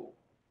a fool.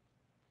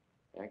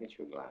 Can I get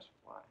you a glass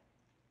of wine?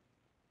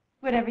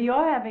 Whatever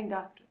you're having,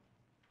 Doctor.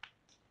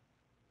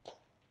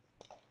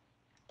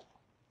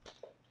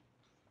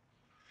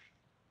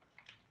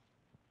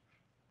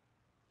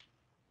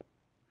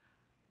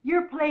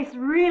 Your place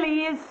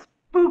really is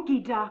spooky,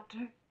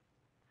 Doctor.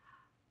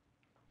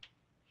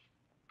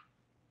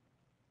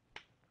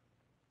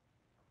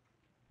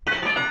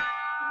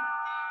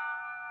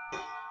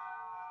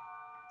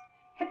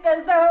 It's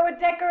as though it were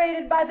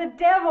decorated by the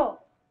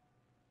devil.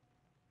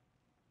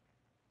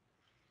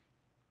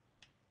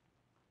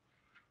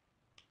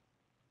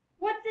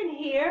 What's in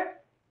here?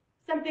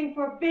 Something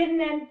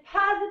forbidden and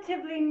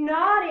positively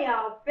naughty,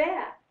 I'll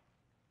bet.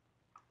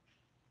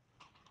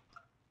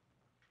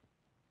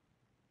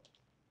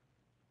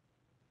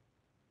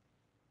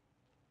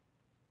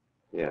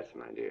 Yes,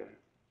 my dear.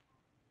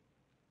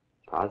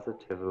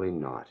 Positively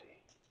naughty.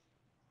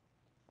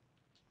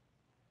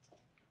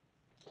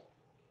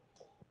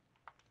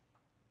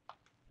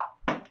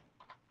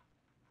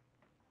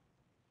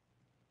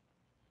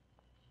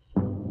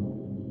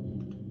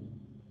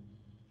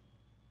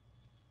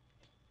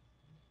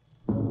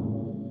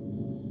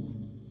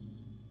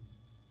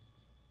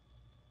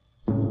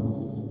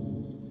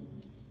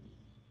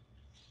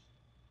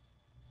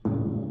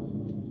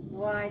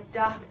 Why,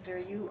 Doctor,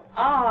 you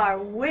are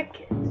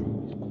wicked.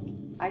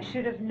 I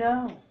should have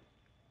known.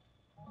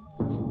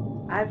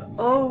 I've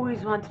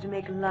always wanted to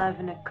make love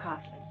in a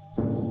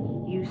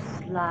coffin. You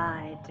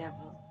sly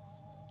devil.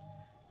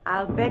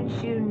 I'll bet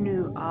you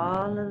knew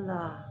all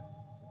along.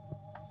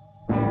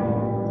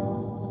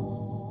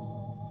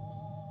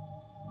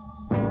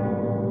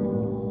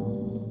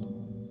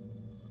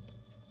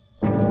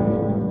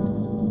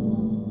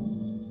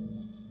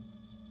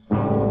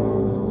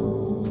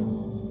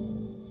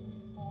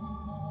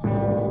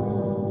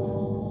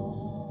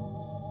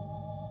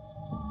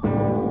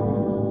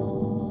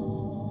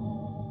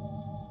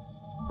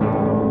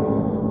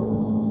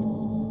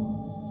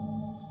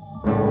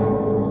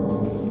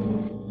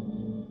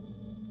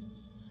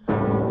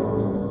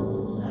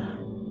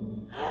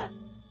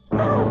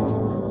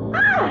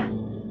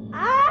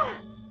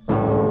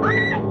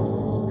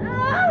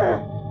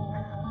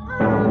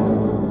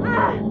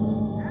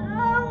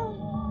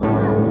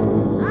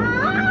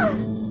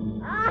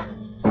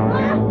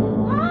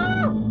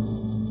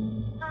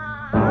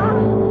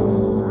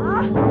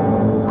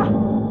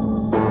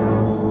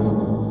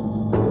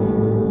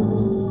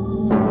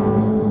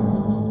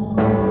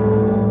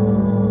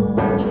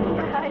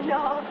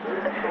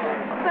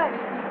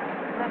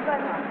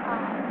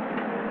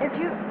 If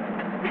you...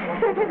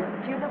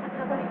 Do you look at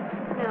somebody?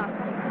 No.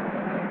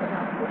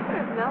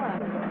 Where's Mella?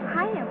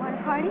 Hiya, want a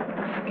party?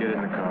 Get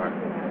in the car.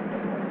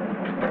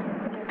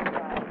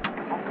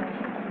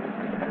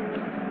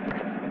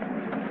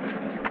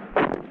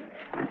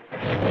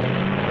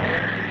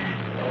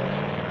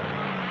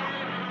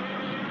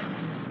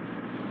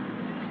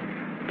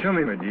 Tell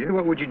me, my dear,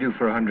 what would you do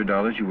for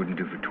 $100 you wouldn't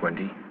do for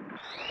 20?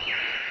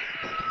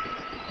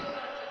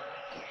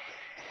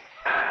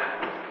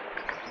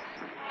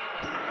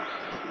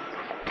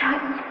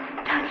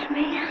 Touch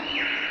me.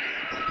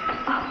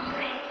 Oh,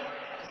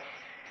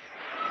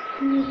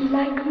 please.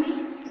 Like me?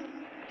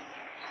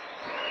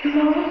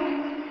 No?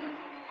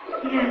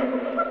 Yes.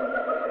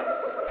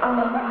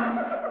 Oh,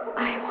 I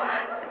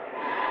want.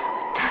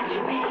 Touch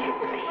me,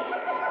 please.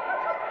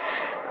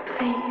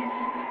 Please.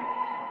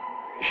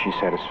 Is she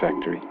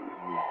satisfactory?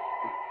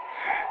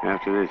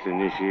 After this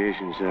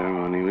initiation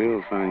ceremony, we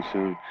will find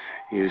some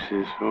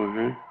uses for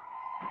her.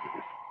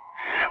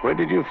 Where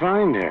did you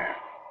find her?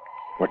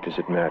 What does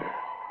it matter?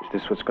 Is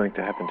this what's going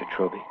to happen to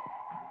Trilby?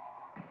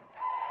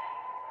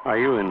 Are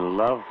you in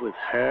love with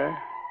her?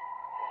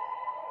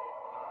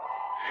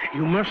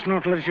 You must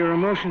not let your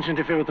emotions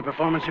interfere with the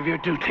performance of your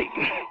duty.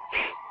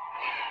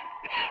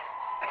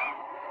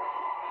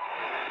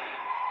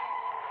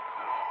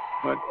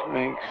 What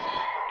makes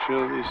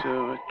Trilby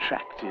so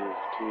attractive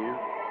to you?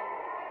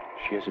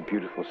 She has a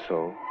beautiful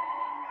soul,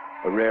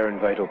 a rare and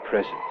vital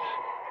presence.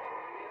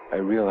 I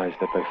realize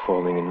that by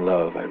falling in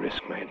love, I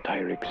risk my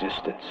entire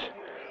existence.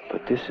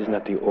 But this is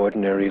not the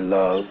ordinary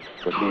love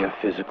for mere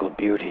physical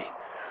beauty.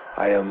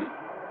 I am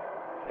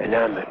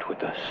enamored with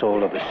the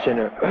soul of a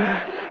sinner.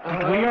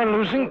 But we are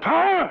losing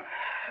power.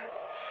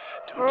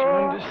 Don't you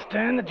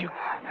understand that you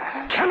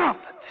cannot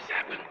let this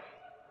happen?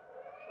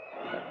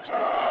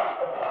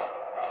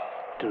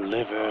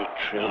 Deliver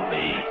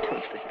Trilby. I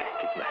don't think I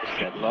could last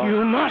that long.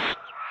 You must.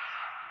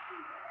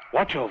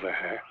 Watch over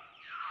her.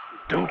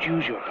 Don't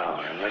use your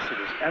power unless it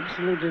is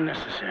absolutely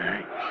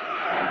necessary.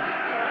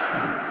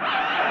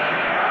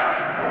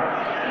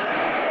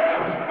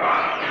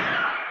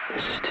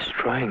 This is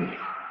destroying me.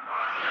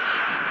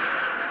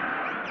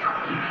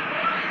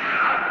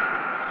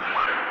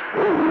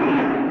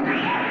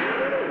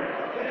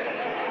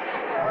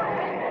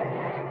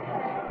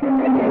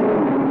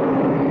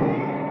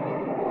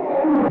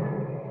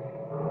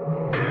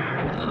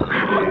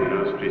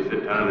 Nostri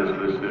Satanas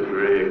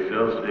Luciferi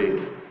Excelsi.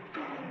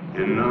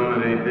 In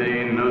nomine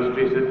Dei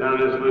Nostri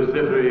Satanas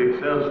Luciferi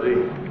Excelsi.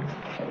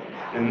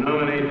 In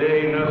nomine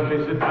Dei Nostri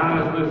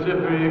Satanas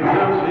Luciferi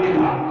Excelsi.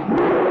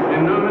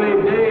 In nomine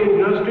Dei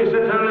Nostri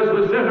Satanas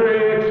Luciferi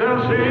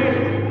Excelsi.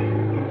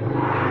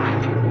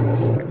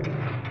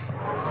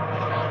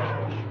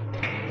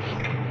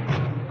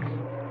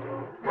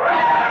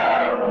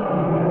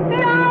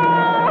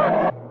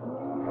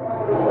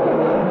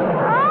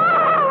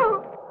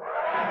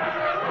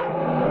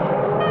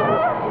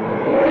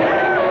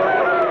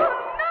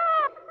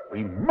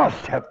 We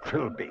must have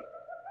Trilby.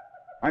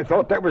 I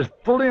thought that was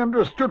fully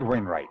understood,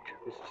 Wainwright.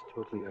 This is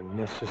totally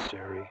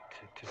unnecessary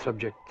to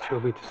subject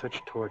Trilby to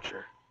such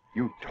torture.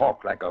 You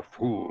talk like a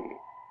fool.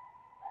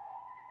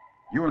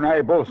 You and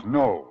I both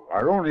know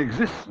our own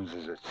existence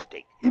is at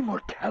stake.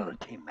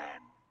 Immortality,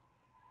 man.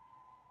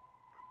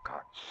 For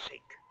God's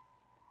sake.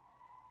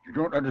 You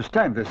don't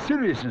understand the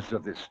seriousness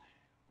of this.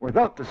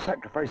 Without the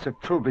sacrifice of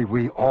Trilby,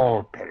 we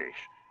all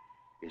perish.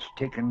 It's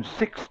taken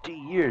 60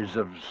 years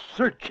of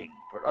searching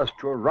for us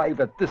to arrive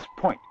at this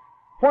point.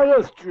 Why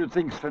else do you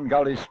think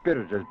Svengali's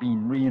spirit has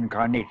been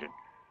reincarnated?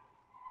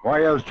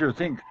 Why else do you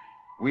think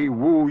we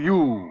woo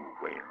you,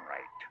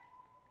 Wainwright?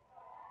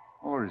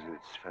 Or is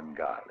it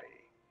Svengali?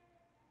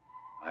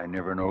 I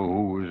never know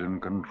who is in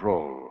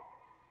control.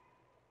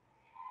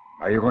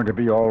 Are you going to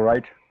be all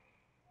right?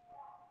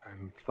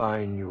 I'm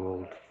fine, you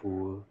old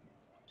fool.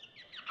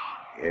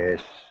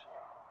 Yes,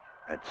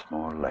 that's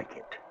more like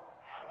it.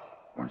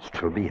 Once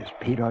Trilby has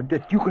paid our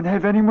debt, you can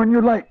have anyone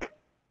you like.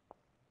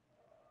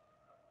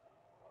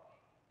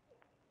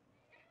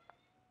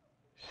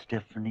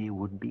 Stephanie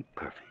would be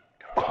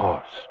perfect, of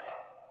course.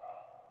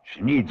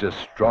 She needs a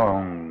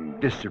strong,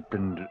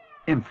 disciplined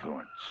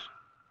influence.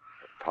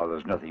 Her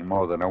father's nothing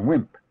more than a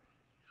wimp.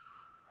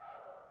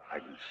 I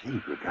can see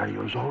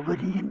Gregario's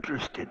already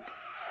interested.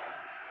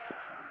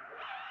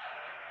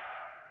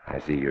 I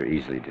see you're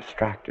easily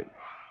distracted.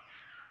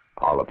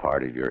 All a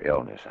part of your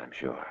illness, I'm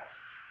sure.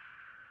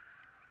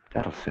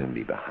 That'll soon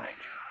be behind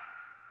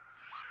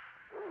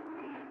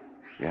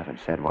you. You haven't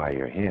said why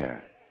you're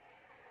here.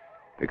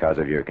 Because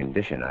of your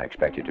condition, I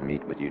expected to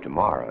meet with you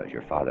tomorrow, as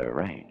your father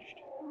arranged.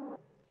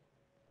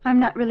 I'm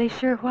not really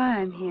sure why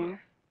I'm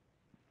here.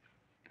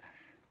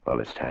 Well,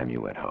 it's time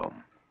you went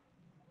home.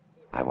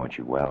 I want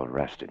you well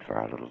rested for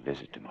our little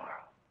visit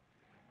tomorrow.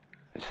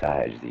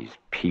 Besides, these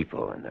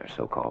people and their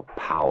so-called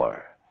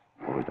power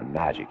over the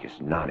magic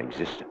is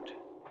non-existent.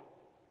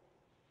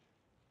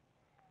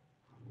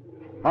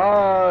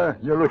 Ah,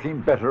 you're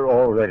looking better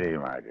already,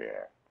 my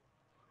dear.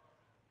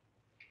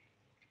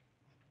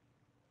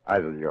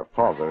 Either your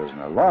father is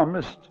an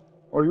alarmist,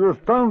 or you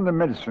have found the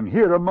medicine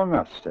here among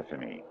us,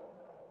 Stephanie.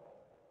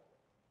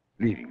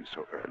 Leaving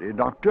so early,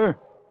 Doctor?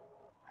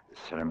 The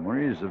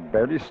ceremonies have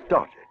barely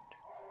started.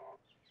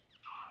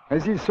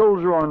 Has he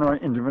sold you on our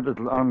intimate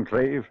little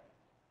enclave?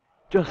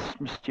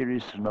 Just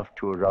mysterious enough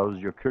to arouse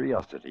your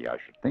curiosity, I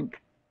should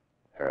think.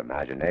 Her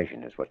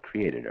imagination is what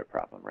created her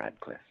problem,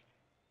 Radcliffe.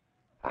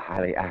 A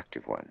highly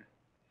active one.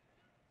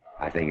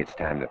 I think it's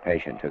time the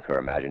patient took her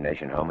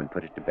imagination home and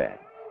put it to bed.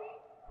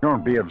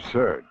 Don't be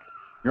absurd.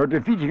 You're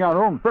defeating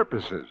our own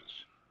purposes.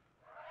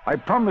 I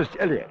promised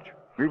Elliot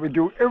we would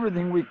do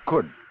everything we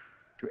could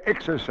to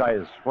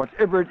exorcise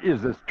whatever it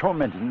is that's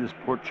tormenting this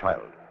poor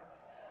child.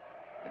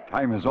 The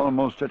time is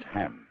almost at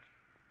hand.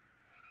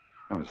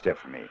 Now,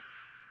 Stephanie,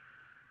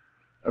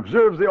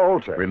 observe the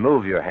altar.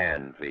 Remove your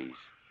hand, please.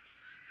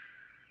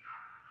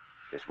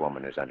 This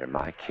woman is under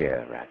my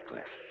care,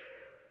 Radcliffe.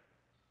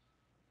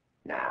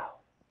 Now.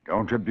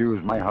 Don't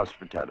abuse my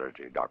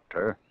hospitality,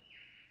 Doctor.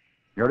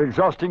 You're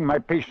exhausting my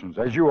patience,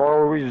 as you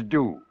always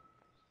do.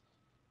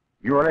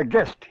 You are a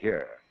guest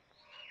here.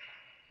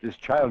 This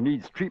child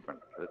needs treatment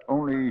that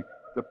only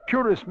the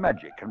purest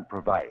magic can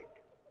provide.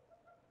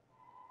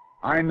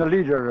 I'm the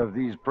leader of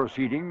these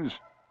proceedings.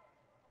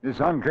 This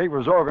enclave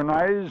was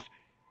organized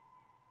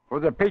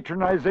for the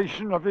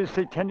patronization of His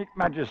Satanic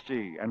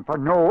Majesty and for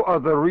no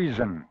other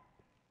reason.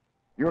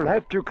 You'll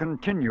have to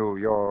continue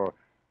your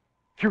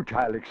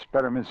futile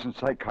experiments in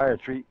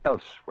psychiatry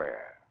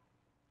elsewhere.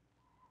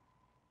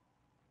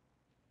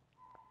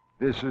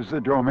 This is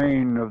the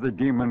domain of the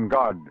demon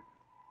god.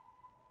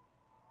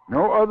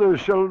 No other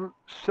shall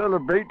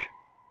celebrate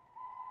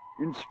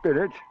in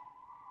spirit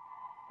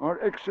or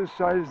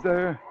exercise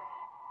their...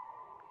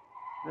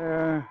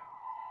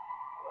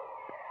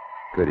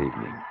 Good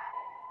evening,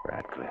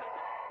 Radcliffe.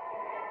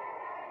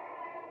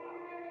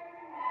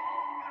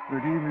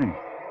 Good evening.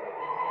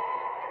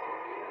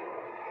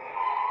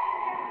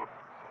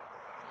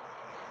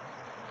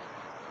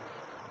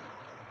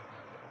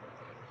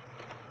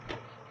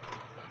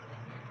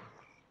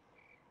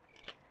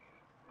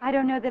 I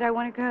don't know that I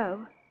want to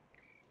go.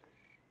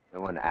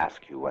 No one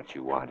asked you what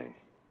you wanted.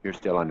 You're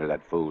still under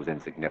that fool's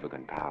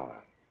insignificant power.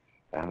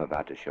 But I'm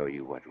about to show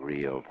you what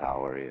real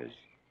power is.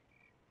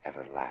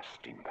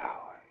 Everlasting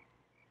power.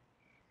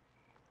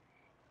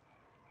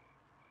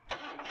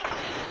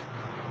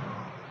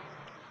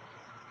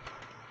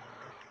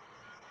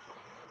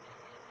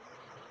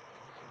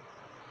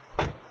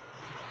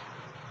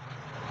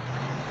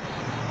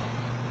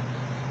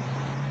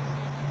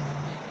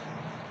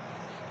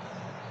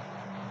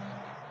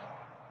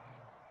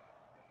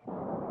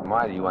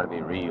 Why do you want to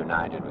be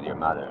reunited with your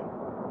mother?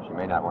 She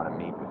may not want to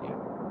meet with you.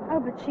 Oh,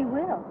 but she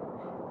will.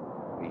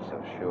 Be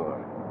so sure.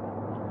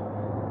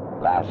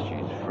 At last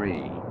she's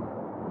free.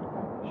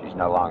 She's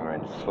no longer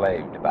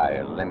enslaved by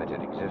a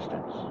limited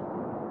existence.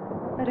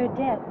 But her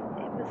death,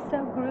 it was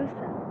so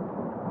gruesome.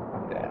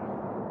 Death.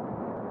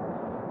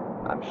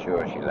 I'm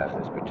sure she left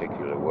this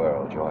particular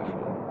world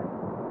joyfully.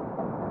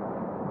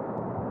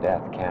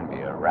 Death can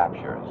be a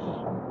rapturous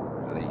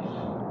release.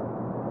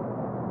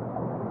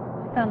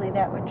 If only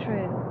that were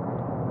true.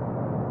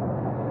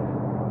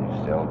 You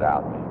still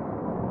doubt me.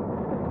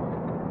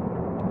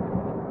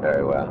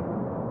 Very well.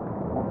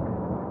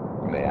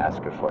 You may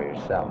ask her for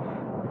yourself.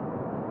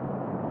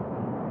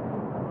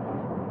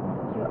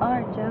 You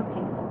are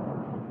joking.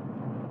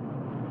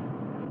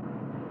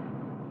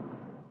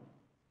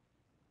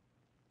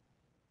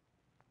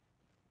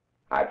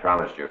 I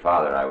promised your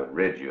father I would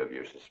rid you of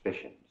your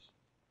suspicions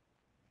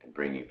and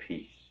bring you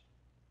peace.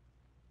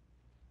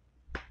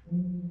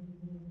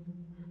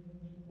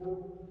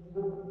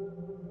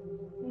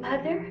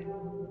 Mother?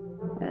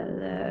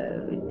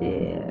 Hello,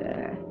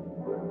 dear.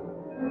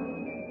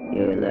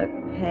 You look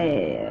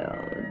pale,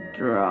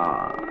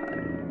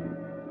 drawn.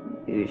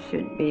 You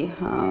should be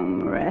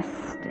home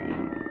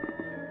resting.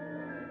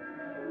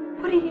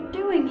 What are you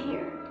doing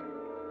here?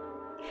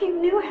 If you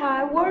knew how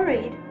I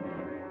worried.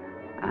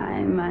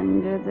 I'm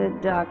under the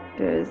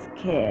doctor's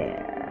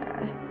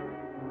care.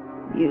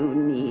 You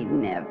need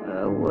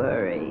never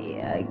worry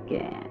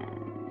again.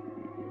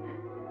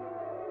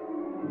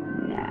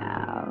 Now.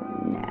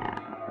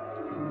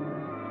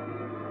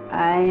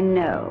 I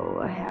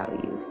know how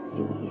you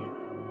feel.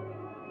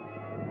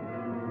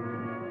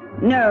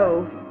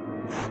 No!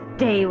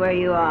 Stay where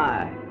you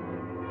are.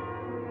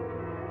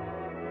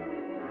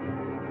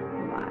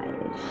 Why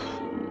is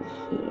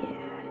she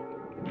here?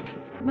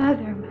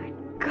 Mother, my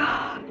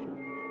God.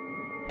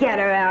 Get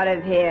her out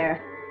of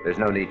here. There's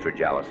no need for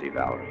jealousy,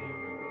 Valerie.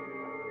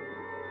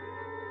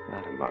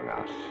 Not among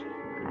us.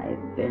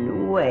 I've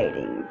been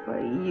waiting for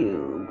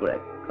you,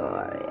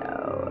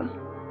 Gregorio.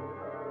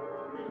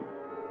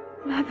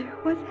 Mother,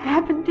 what's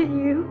happened to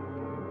you?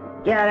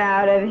 Get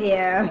out of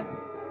here.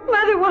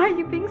 Mother, why are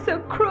you being so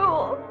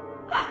cruel?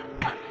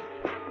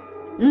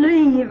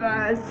 Leave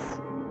us.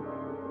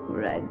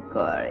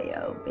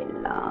 Gregorio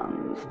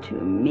belongs to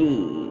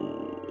me.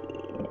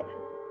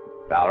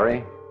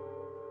 Valerie?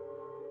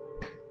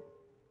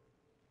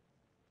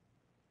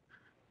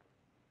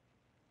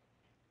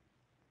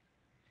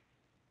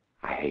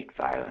 I hate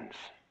violence.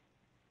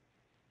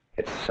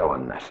 It's so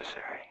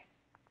unnecessary.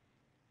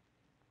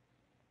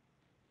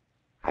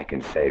 I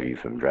can save you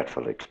from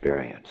dreadful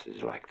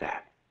experiences like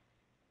that.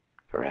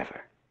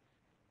 Forever.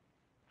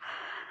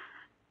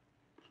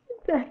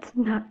 That's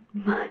not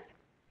my...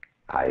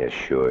 I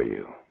assure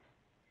you,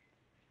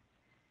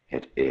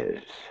 it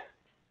is.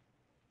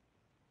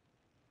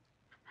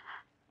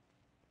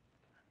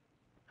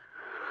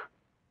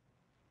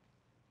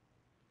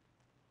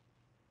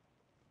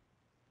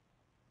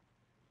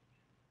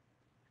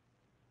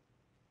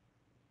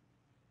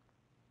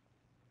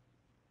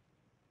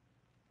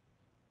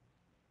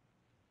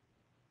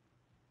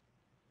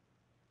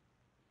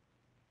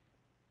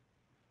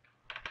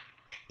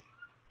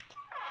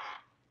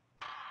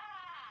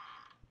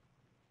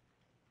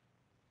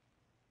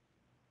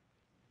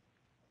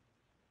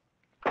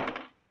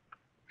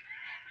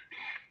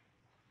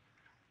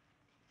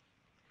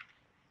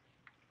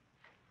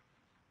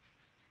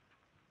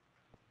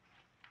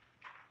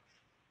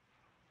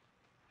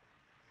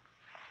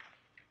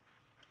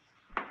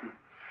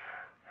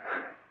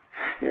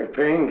 Your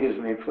pain gives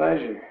me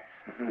pleasure.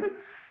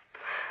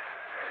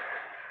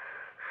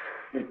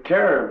 Your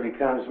terror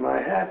becomes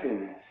my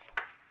happiness.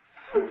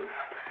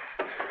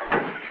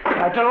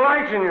 I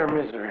delight in your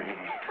misery.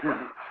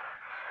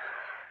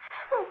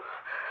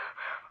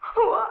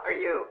 Who are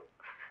you?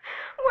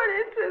 What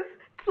is this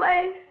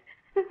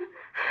place?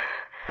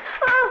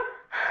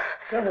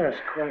 Don't ask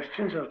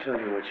questions. I'll tell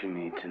you what you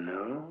need to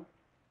know.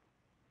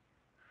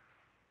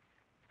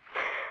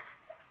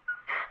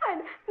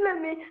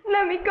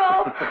 Let me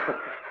go.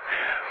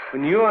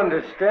 When you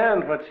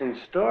understand what's in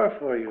store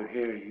for you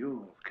here,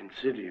 you'll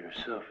consider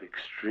yourself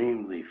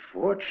extremely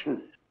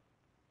fortunate.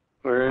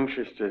 We're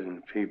interested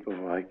in people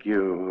like you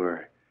who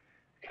are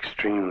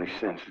extremely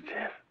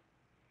sensitive.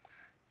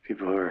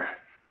 People who are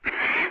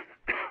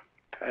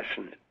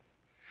passionate.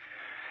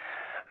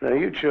 Now,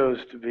 you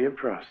chose to be a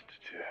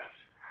prostitute.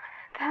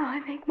 How I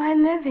make my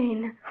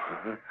living.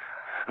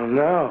 Well,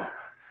 no.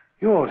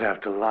 You won't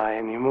have to lie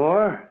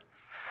anymore.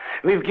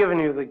 We've given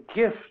you the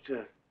gift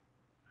of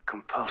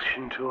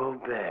compulsion to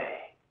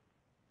obey.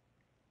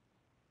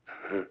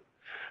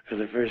 For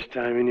the first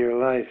time in your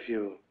life,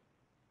 you'll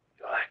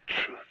act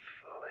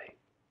truthfully.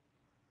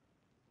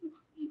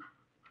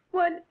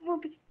 What will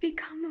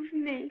become of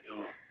me?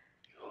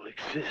 You'll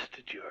exist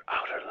at your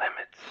outer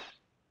limits.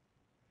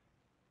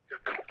 You're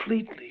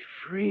completely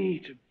free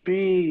to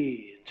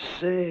be and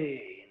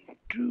say and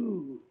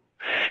do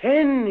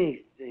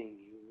anything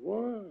you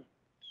want.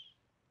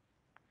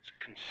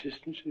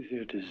 Consistent with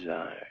your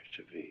desire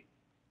to be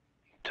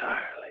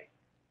entirely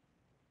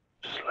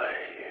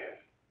slave.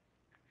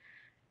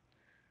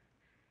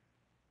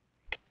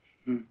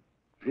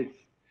 It's the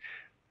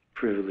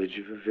privilege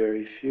of a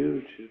very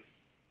few to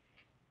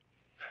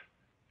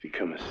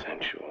become a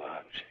sensual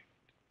object.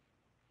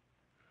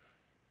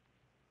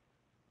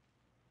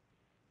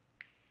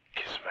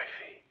 Kiss my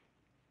feet.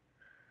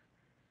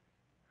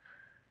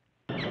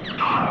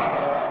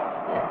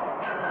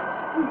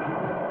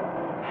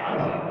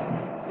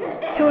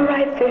 You were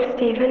right, Sir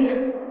Stephen.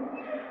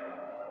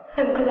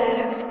 I'm glad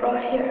I was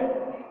brought here.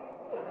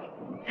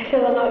 I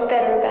feel a lot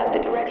better about the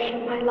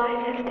direction my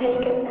life has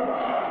taken.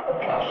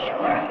 I'm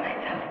sure of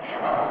myself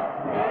now.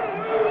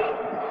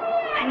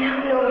 I now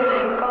know where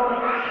I'm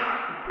going.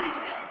 I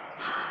feel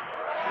high.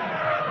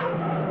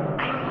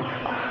 I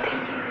feel open.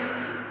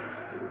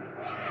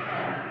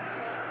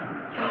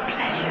 Your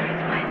pleasure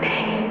is my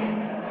pain.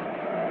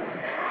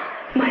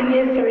 My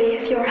misery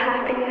is your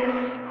happiness.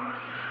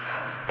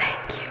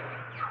 Thank you.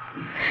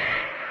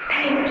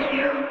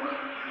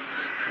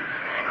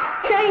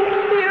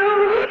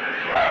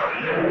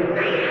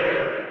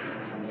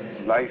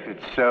 Life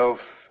itself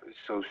is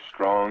so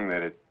strong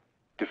that it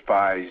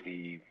defies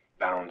the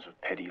bounds of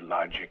petty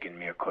logic and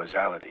mere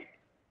causality.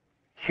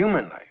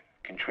 Human life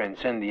can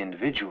transcend the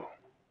individual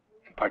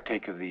and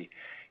partake of the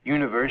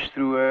universe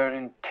through an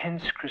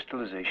intense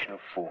crystallization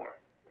of form.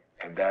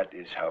 And that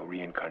is how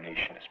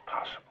reincarnation is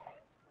possible,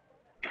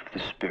 if the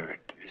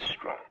spirit is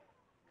strong.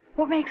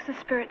 What makes the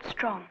spirit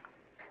strong?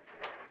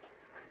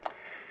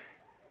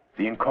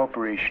 The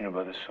incorporation of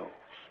other souls.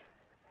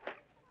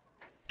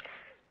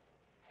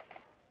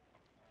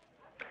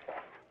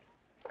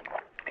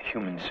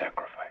 Human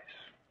sacrifice.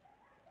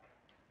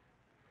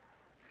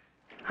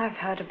 I've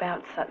heard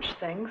about such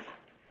things,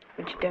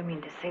 which don't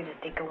mean to say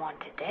that they go on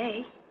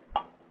today.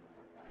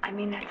 I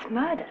mean, that's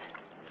murder.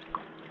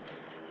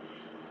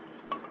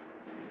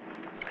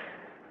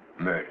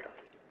 Murder.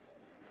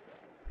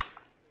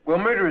 Well,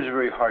 murder is a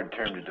very hard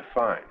term to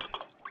define.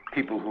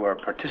 People who are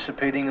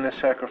participating in a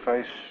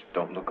sacrifice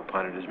don't look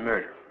upon it as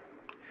murder.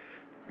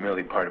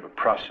 Merely part of a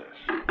process.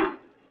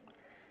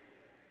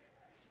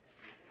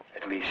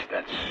 At least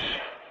that's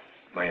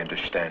my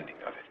understanding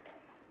of it.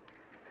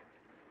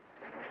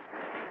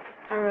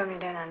 I really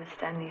don't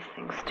understand these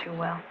things too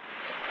well.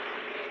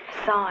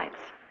 Besides,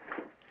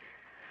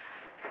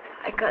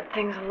 I got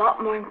things a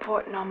lot more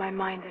important on my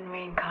mind than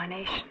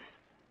reincarnation.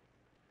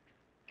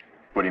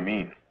 What do you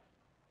mean?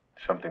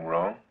 Something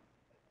wrong?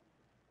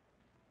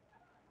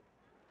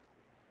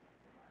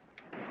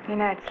 You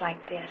know, it's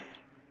like this.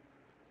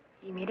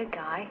 You meet a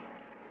guy,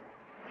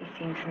 he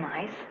seems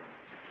nice,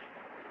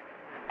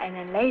 and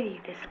then later you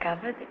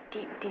discover that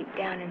deep, deep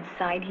down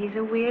inside he's a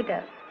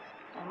weirdo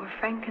or a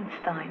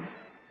Frankenstein.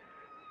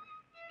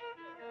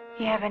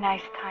 You have a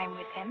nice time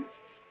with him.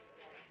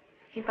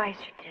 He buys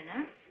you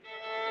dinner.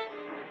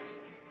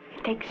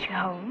 He takes you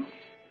home.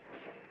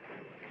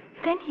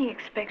 Then he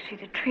expects you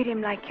to treat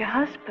him like your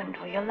husband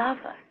or your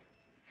lover.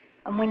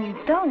 And when you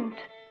don't,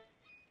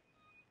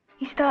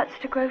 he starts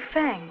to grow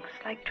fangs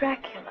like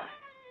Dracula.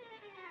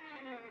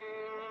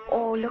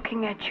 Or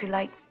looking at you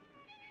like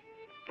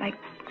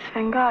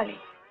Svengali.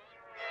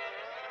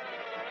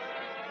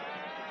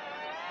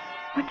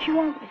 What do you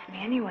want with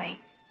me anyway?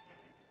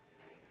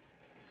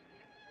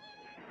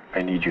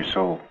 I need your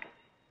soul.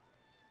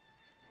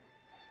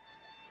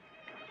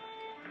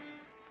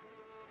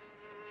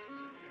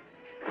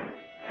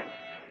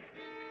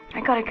 I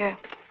gotta go.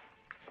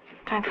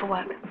 Time for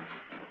work.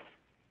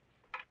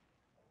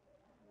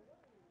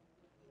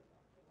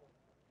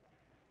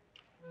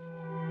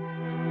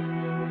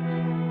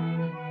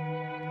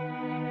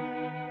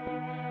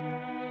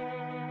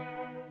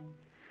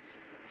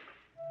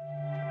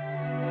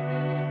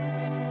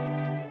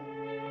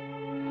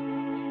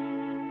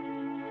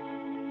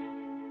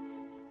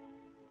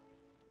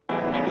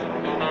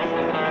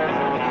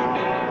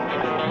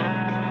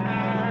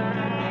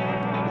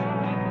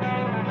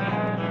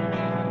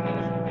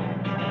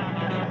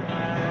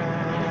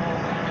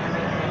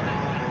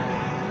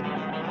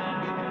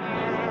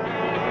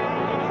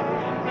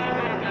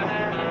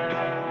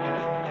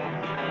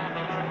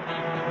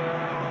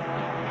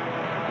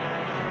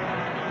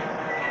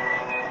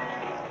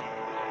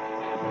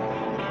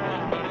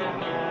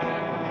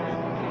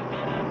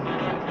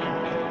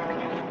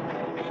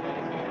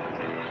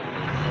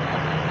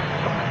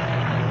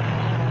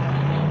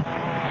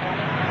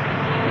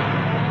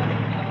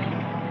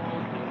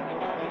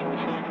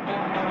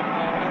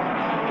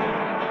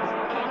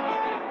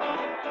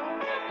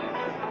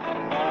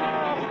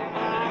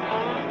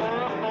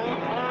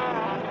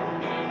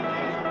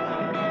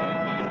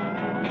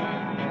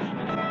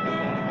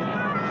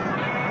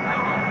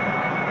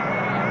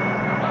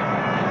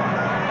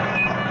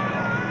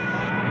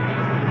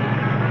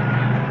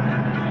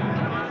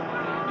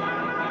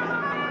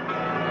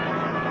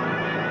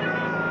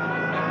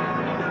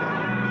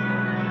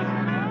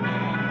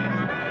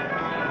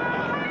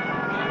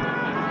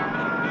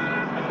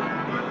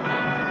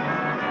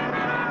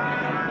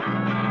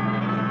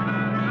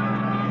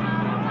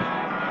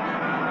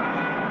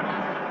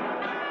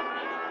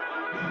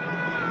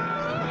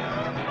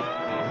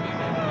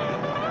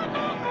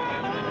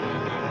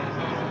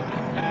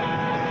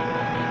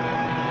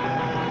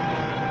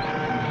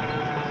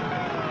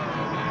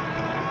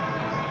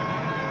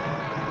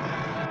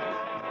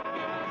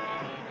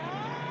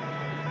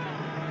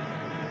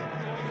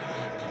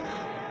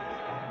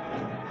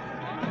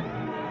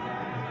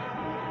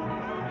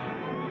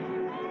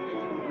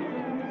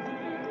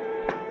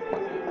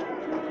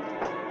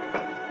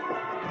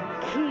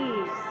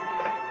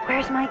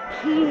 Where's my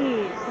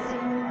keys?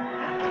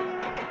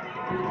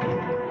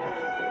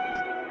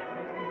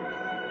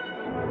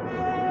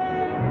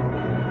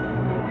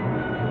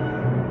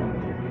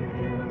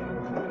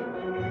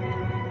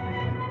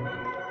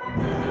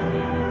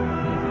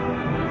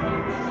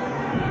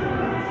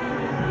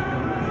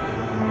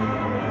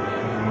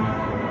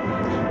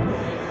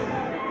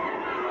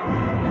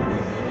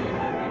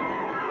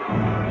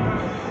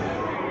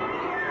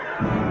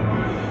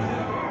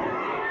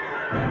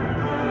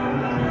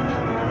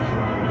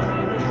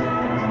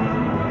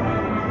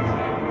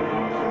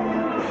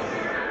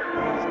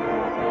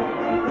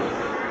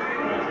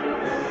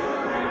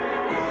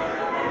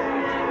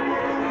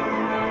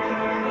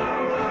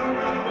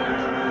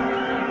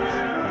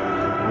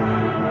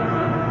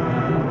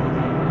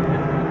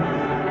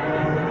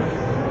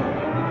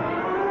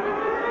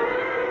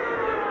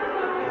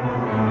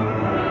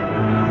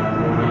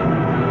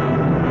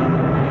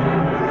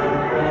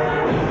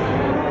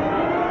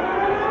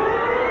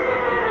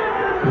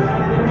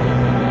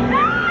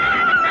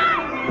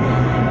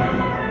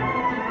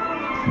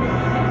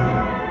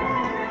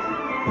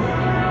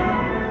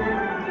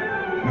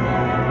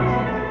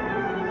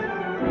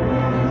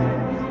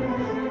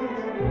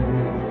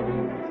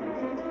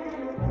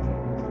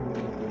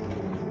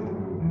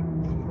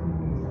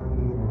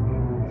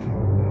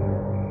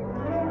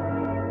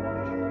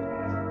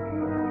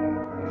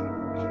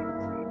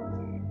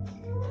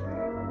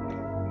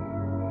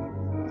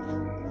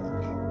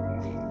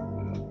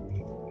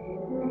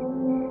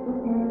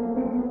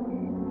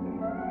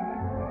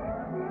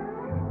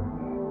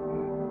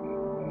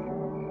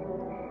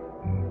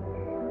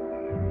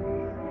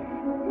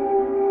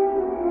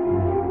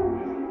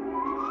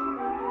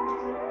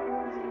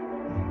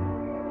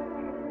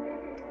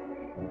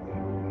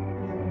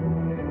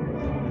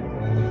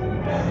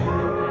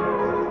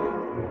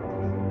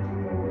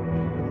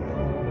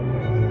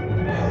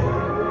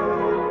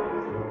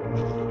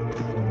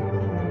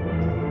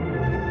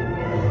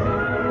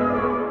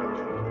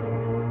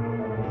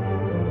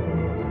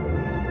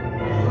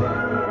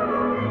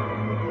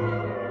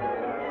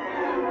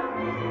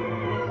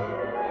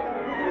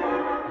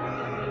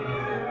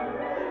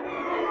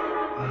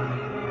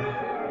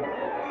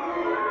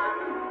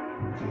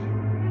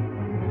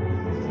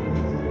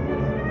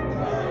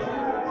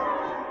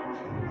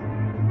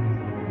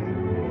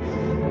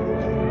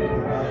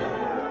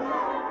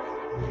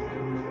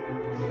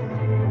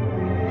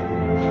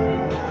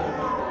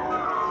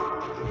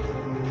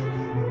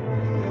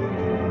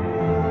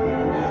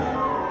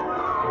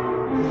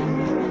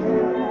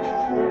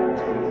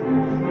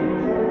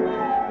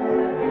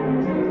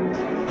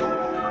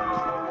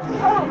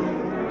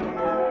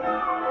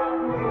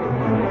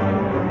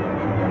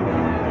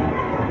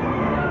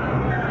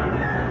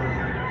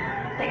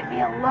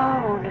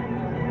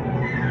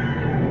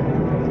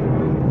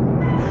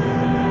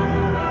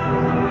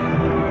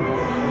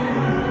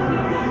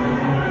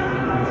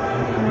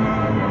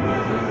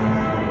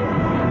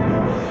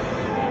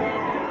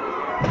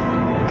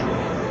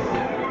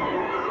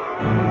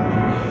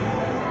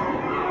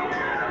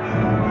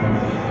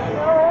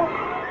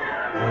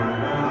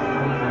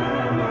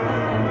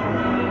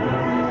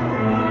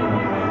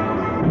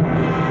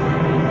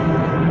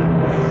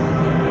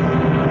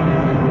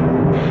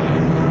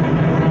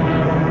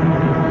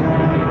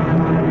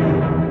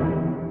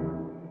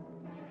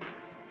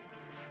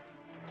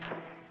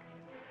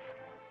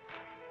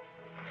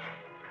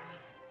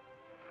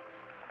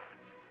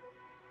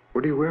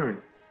 What are you wearing?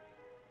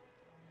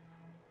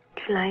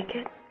 Do you like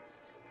it?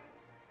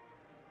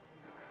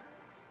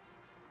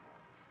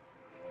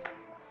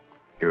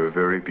 You're a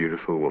very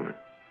beautiful woman.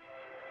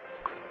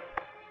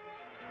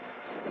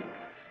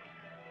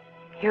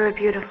 You're a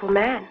beautiful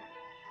man.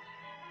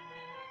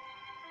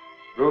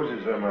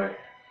 Roses are my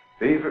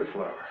favorite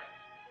flower.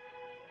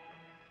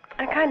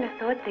 I kind of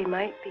thought they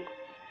might be.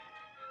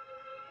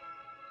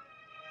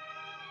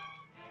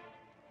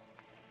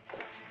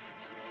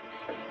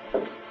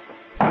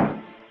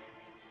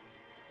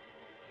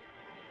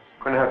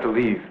 I'm gonna have to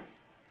leave.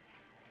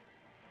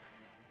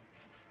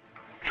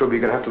 Trilby,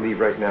 you're gonna have to leave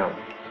right now.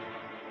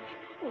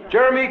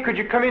 Jeremy, could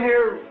you come in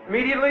here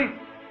immediately?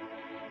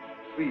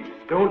 Please,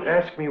 don't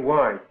ask me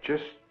why.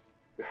 Just,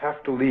 you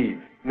have to leave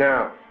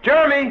now.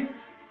 Jeremy!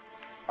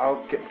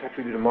 I'll get in touch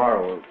with you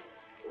tomorrow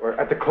or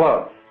at the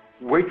club.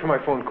 Wait for my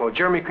phone call.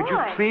 Jeremy, could you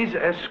please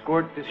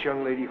escort this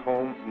young lady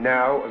home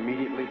now,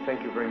 immediately?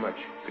 Thank you very much.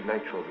 Good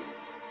night, Trilby.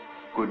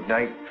 Good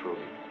night,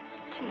 Trilby.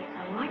 Gee,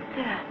 I like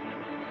that.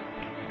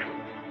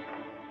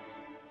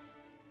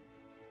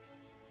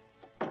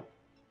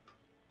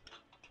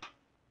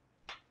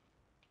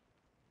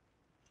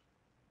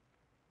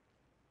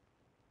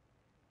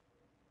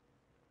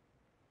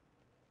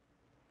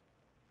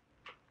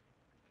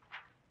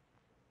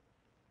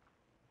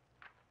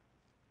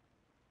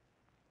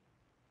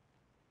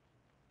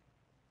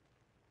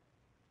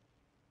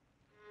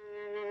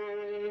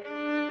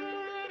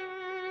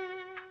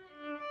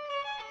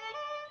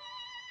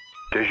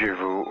 Deja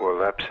vu or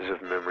lapses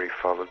of memory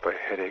followed by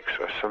headaches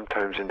are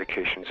sometimes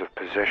indications of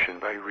possession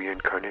by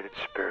reincarnated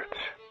spirits.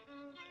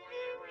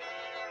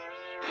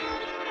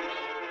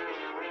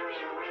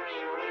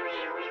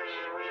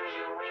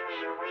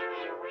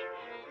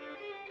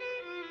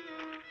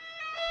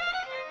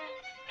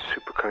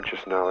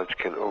 Superconscious knowledge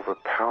can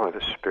overpower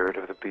the spirit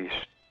of the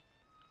beast.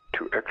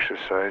 To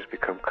exercise,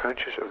 become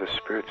conscious of the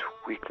spirit's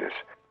weakness.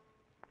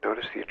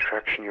 Notice the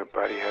attraction your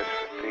body has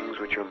for things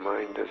which your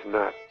mind does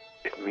not.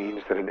 It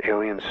means that an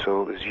alien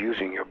soul is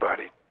using your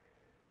body.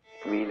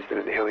 It means that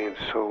an alien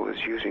soul is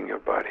using your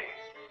body.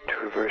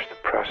 To reverse the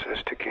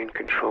process, to gain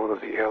control of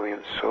the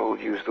alien soul,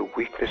 use the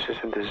weaknesses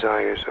and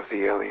desires of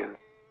the alien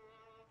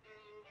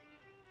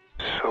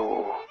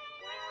soul.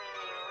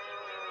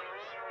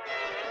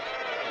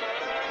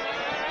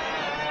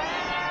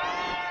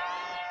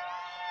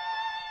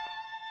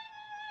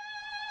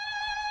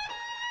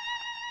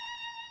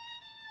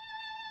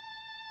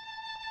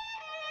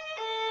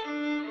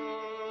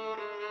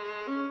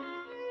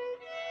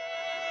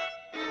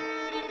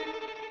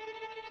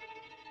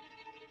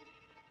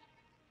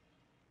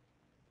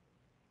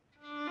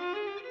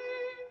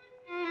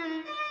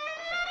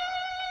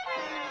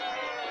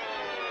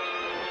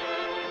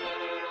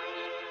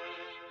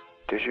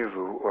 Deja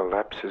vu or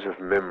lapses of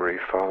memory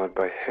followed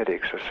by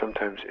headaches are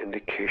sometimes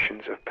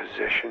indications of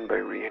possession by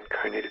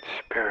reincarnated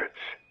spirits.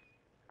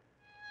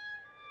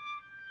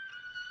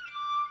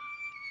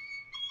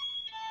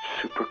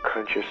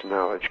 Superconscious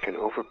knowledge can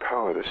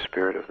overpower the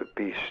spirit of the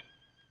beast.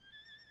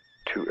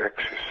 To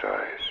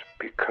exercise,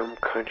 become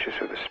conscious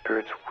of the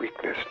spirit's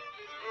weakness.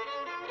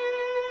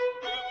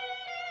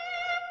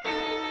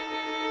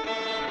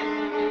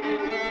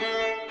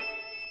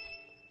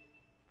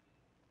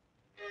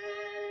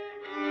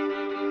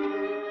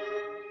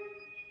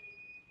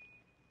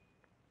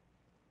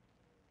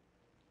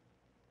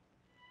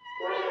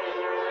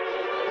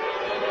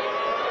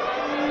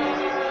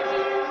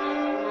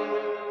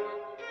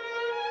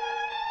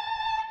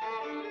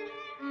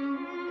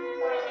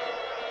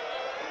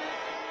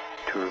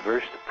 To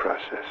reverse the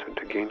process and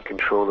to gain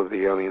control of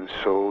the alien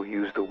soul,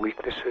 use the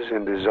weaknesses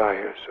and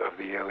desires of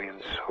the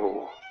alien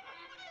soul.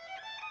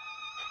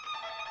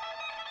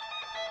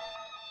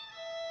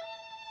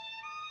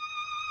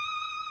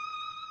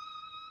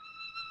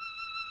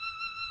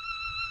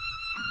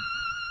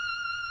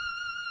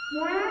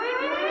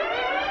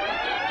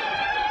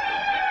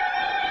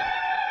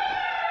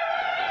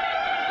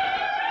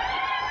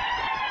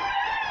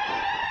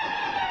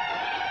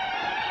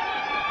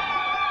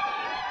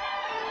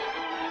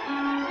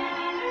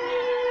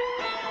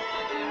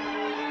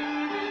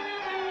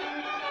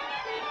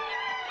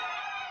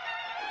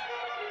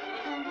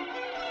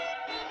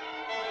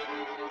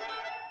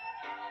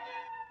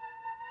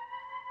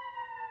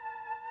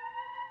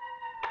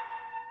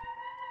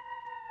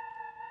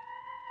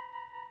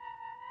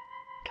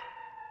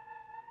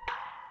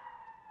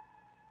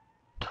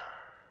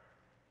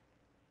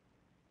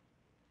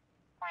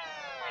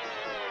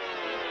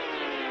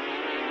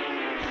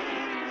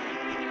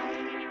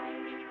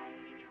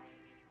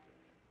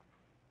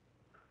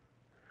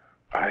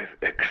 I've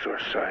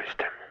exorcised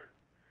him.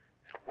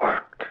 It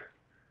worked.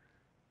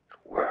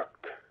 It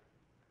worked.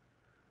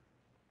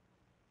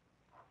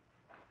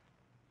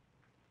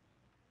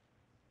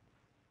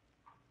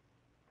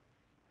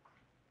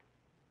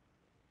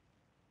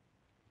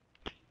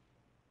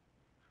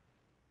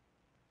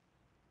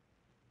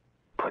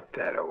 Put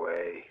that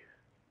away.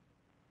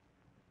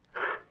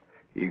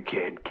 You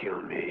can't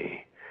kill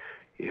me.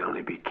 You'll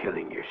only be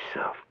killing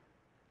yourself.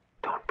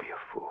 Don't be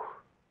a fool.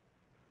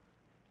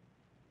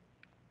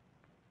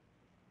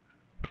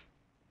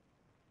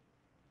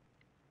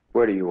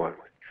 What do you want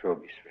with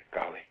Trilby,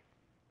 Svengali?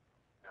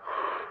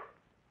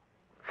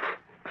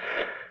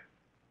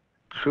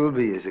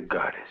 Trilby is a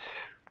goddess,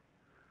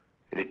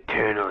 an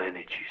eternal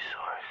energy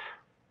source.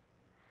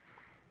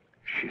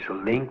 She's a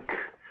link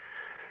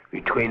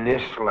between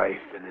this life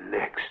and the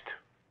next.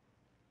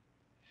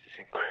 This is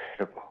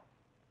incredible.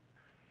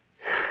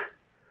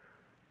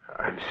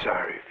 I'm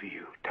sorry for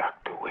you,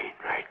 Dr.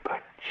 Wainwright,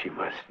 but she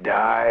must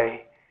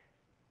die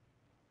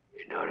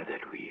in order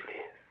that we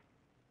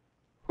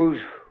live.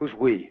 Who's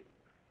we?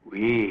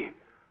 We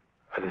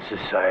are the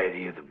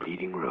Society of the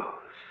Bleeding Rose.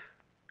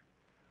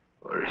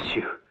 Or as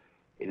you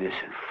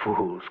innocent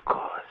fools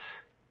call us,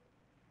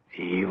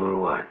 the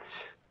evil ones.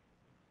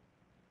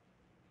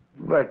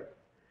 But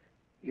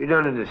you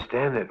don't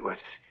understand that what's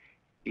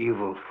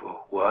evil for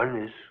one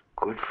is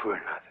good for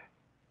another.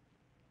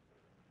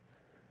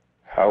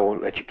 I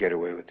won't let you get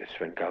away with this,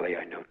 Svengali.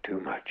 I know too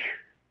much.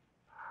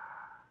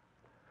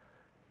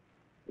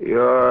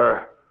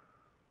 Your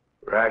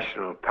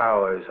rational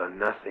powers are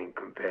nothing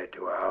compared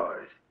to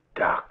ours,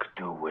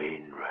 Dr.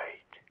 Wainwright.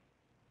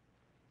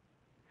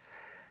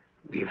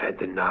 We've had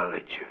the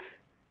knowledge of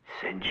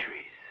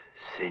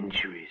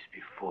centuries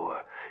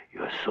before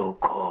your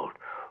so-called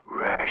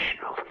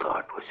rational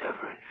thought was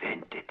ever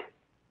invented.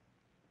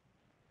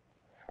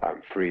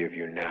 I'm free of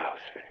you now,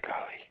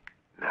 Svengali.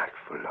 Not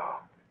for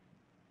long.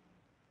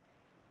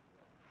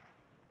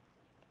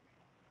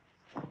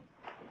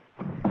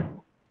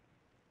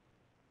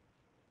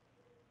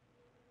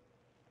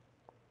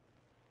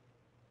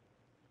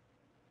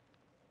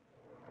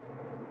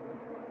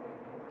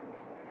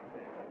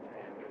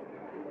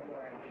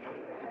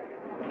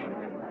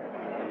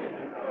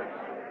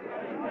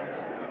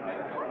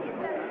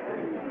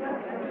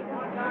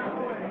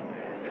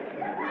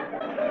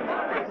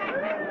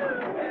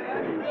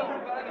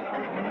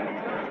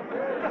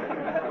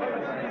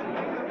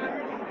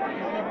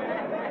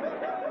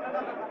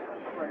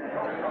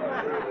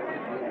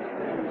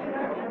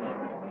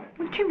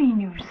 What do you mean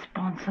you're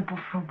responsible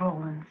for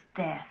Roland's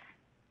death?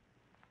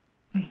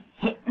 You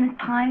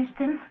hypnotized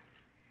him?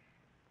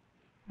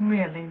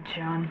 Really,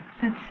 John,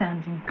 that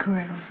sounds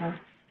incredible.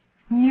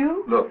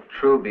 You? Look,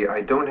 Trilby,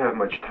 I don't have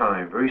much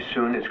time. Very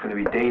soon it's going to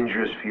be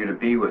dangerous for you to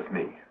be with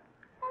me.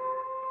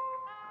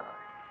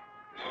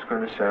 This is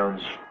going to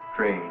sound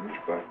strange,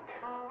 but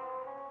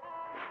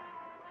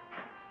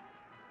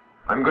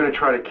I'm going to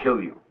try to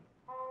kill you.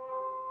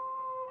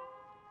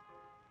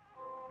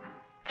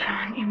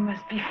 John, you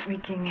must be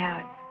freaking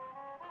out.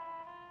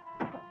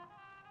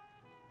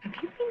 Have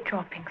you been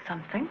dropping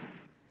something?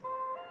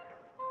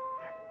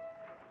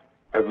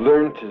 I've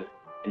learned to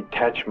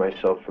detach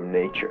myself from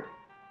nature,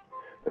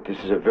 but this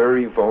is a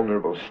very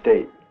vulnerable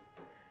state.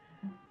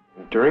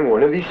 During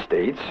one of these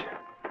states,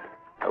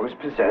 I was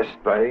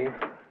possessed by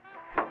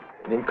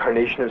an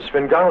incarnation of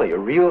Svengali, a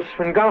real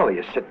Svengali,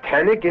 a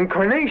satanic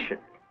incarnation.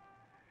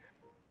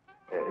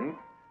 And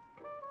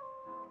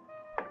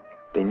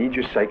they need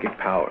your psychic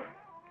power.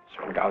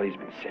 Svengali's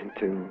been sent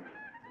to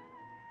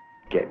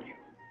get you.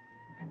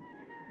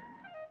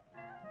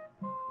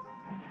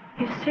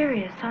 You're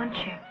serious, aren't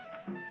you?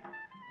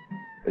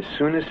 As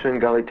soon as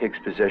Svengali takes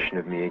possession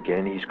of me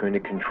again, he's going to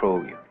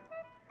control you.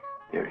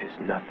 There is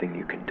nothing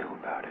you can do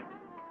about it.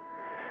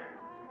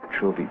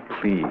 Trilby,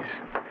 please,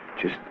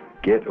 just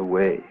get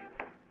away.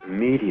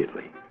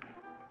 Immediately.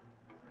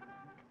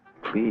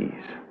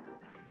 Please.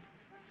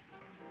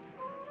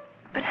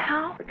 But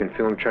how? I can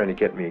feel him trying to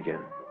get me again.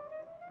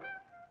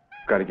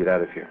 I've got to get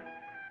out of here.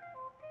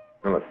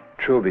 Now look,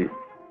 Trilby,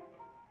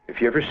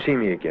 if you ever see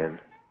me again,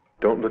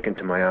 don't look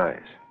into my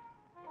eyes.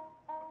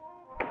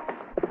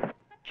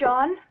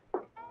 John?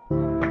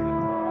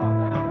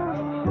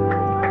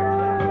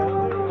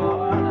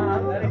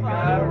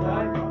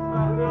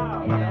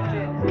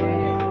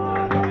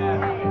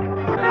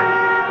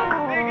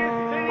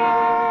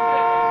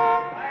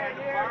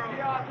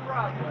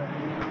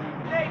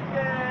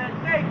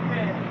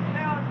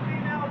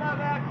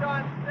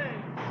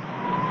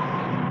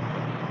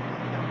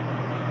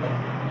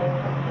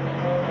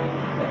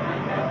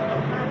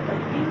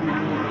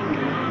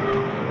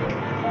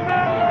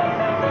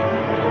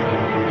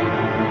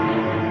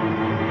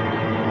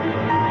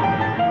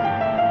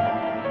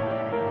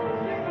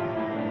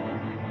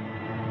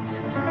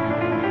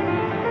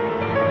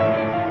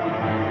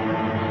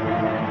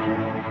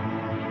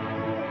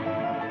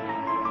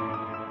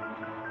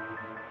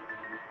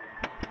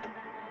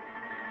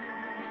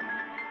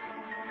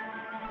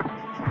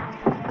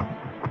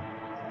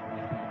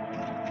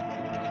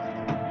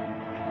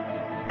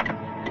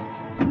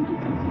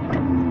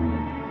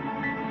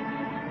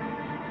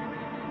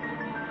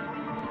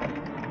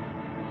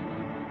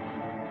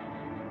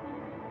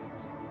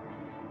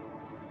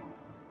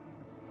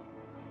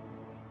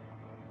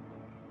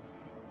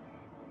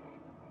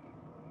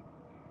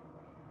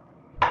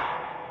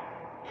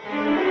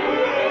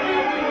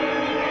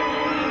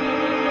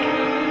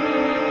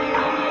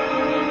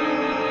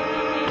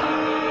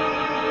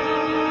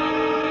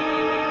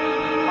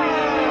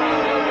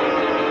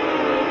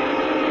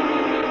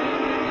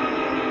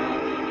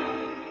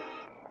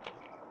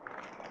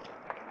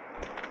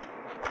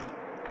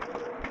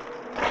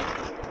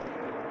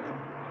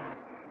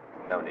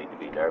 No need to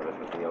be nervous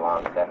with me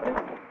along, Stephanie.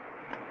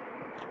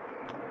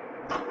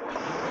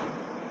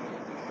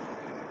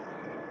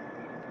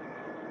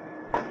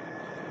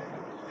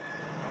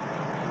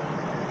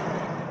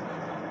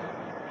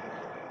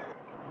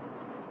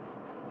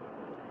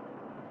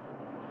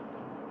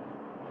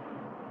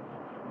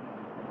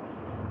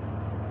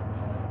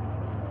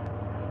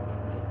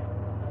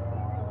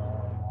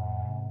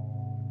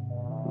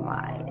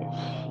 Why is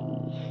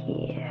she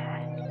here?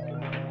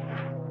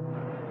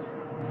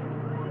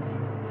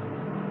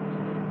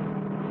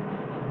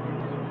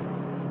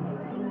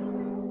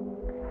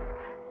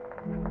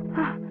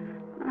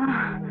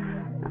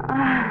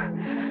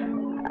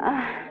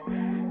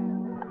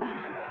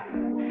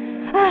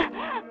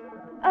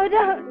 Oh,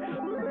 don't.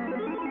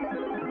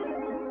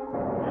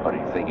 What are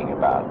you thinking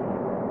about?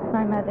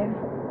 My mother.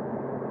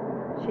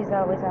 She's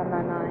always on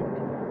my mind.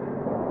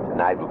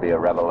 Tonight will be a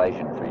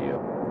revelation for you.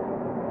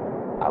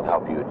 I'll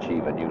help you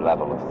achieve a new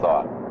level of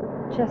thought.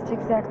 Just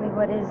exactly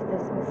what is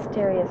this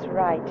mysterious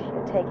rite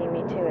you're taking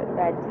me to at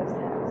Radcliffe's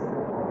house?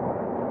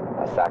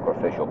 A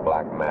sacrificial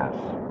black mass.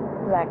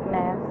 Black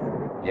Mass?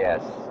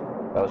 Yes,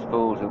 those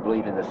fools who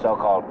believe in the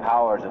so-called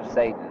powers of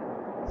Satan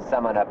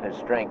summon up his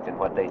strength in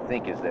what they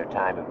think is their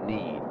time of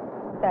need.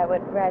 That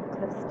what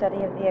Radcliffe's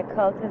study of the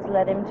occult has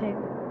led him to?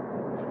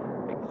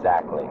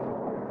 Exactly.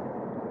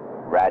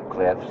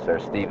 Radcliffe, Sir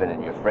Stephen,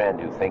 and your friend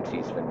who thinks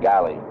he's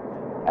Svengali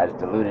has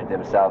deluded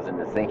themselves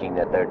into thinking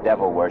that their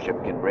devil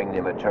worship can bring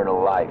them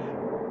eternal life.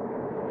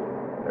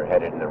 They're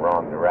headed in the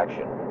wrong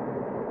direction.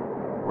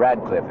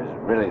 Radcliffe is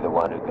really the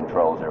one who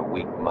controls their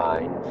weak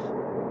minds.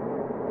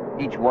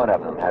 Each one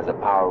of them has a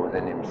power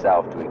within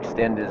himself to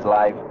extend his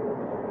life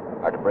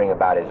or to bring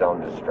about his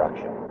own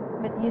destruction.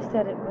 But you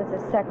said it was a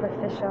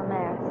sacrificial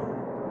mass.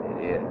 It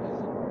is.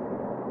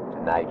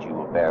 Tonight you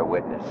will bear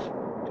witness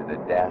to the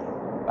death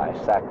by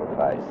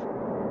sacrifice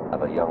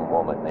of a young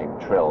woman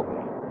named Trilby.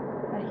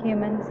 A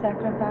human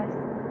sacrifice?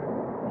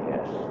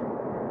 Yes.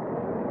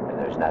 And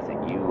there's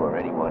nothing you or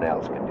anyone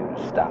else can do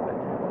to stop it.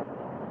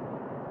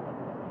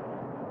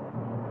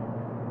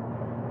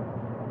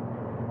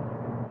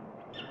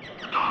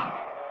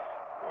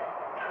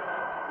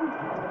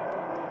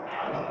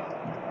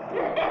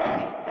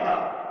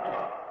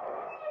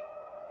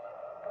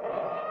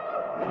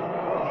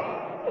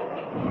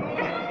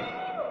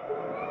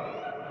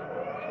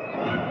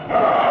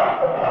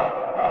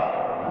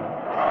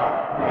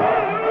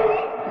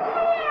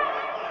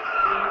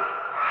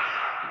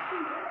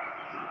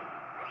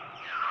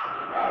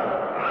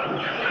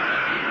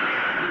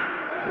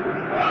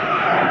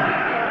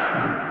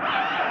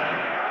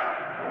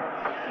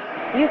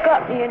 You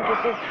got me into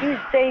this. You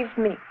saved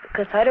me,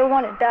 because I don't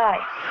want to die.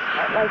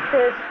 Not like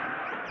this.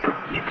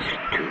 It's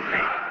too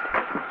late.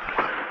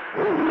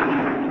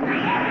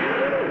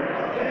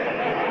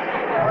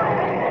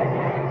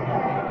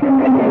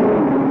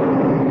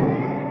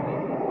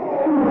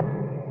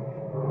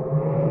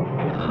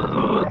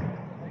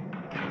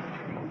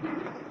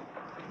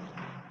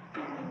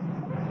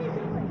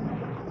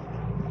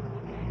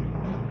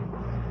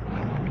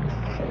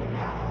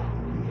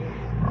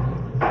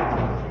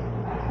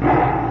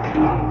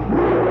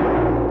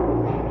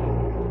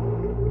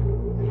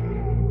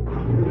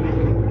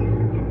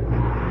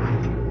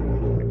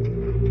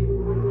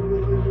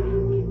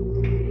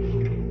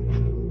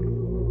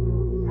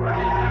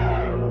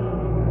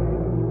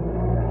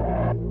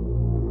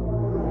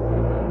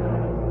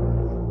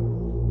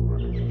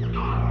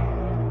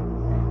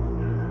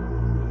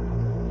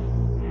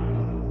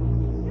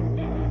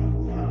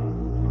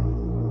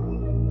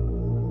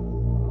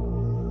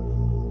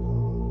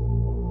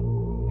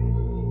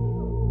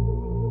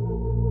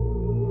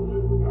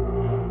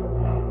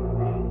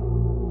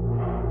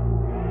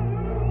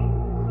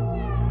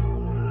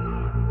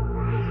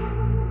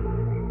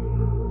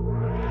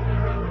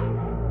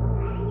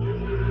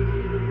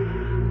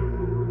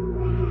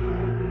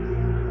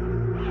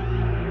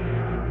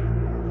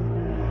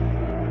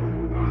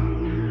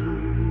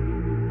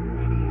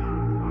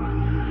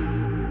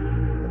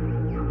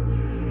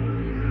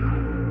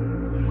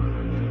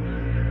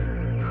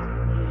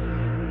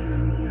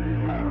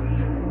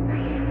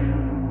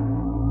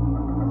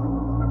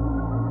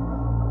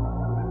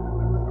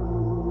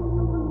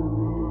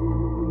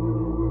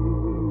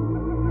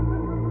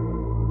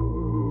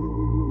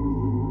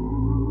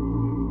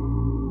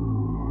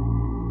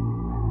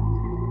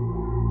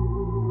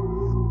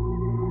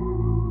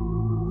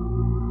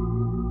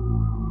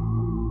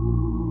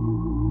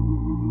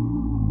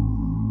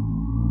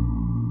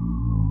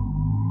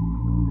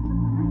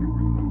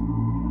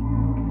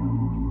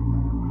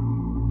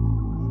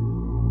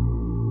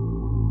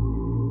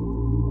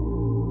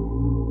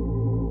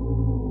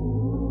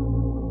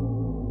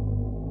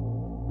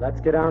 Let's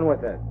get on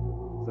with it.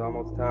 It's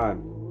almost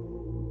time.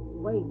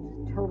 Wait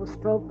till the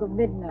stroke of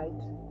midnight.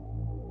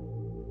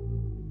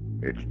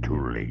 It's too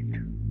late.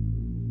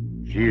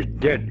 She is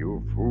dead,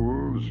 you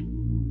fools.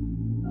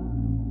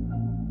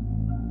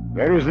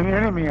 There is an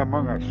enemy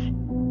among us,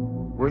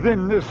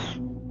 within this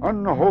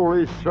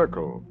unholy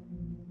circle.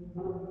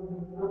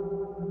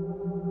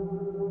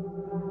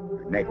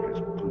 neck is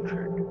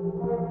punctured.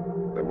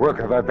 The work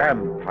of a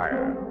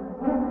vampire.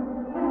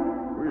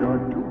 We are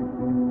doomed.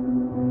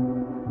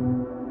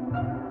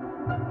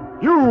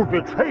 You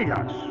betrayed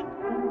us.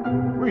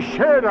 We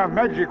shared our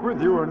magic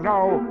with you, and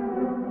now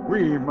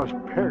we must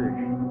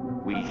perish.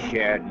 We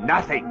shared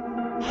nothing.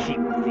 Cheap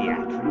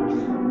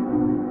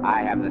theatrics.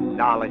 I have the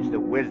knowledge, the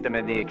wisdom,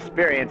 and the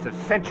experience of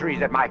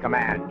centuries at my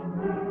command.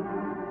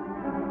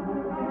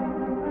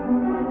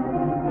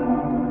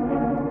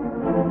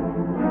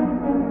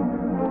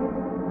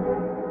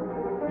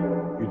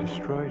 You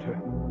destroyed her.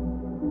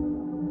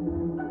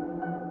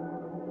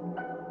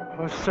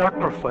 Her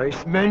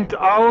sacrifice meant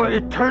our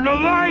eternal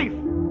life.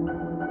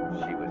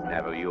 She was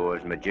never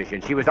yours,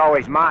 magician. She was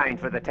always mine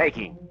for the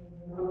taking,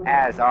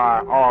 as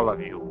are all of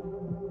you.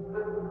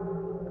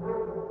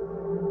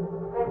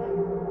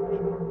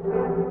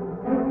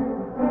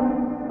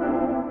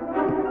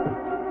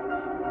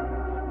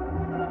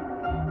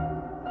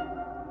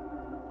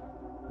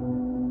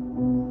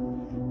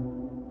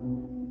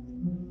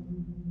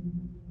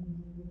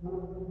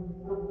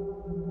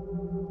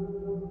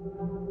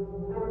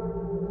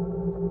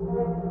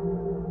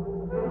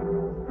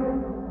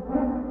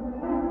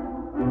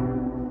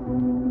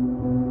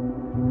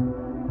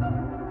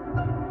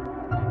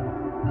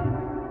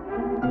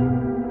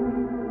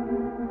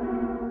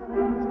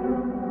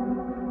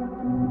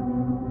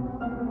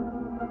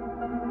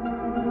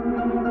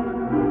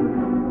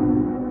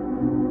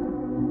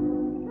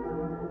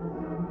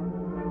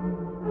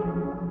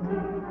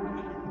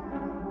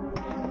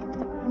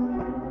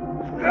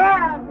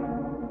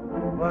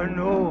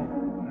 No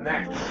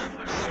match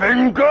for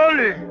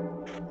Svengali,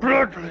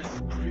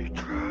 bloodless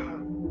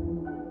creature.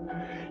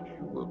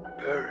 You will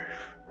perish.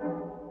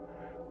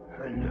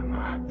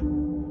 Enema.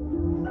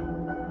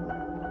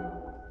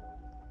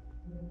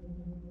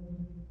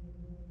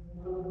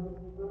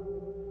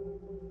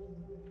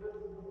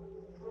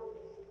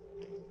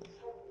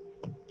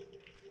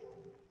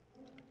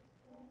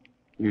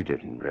 You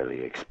didn't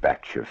really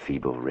expect your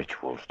feeble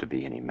rituals to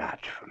be any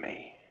match for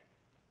me.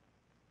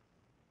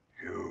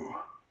 You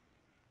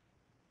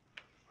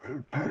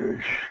will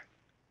perish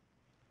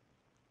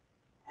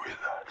with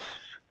us.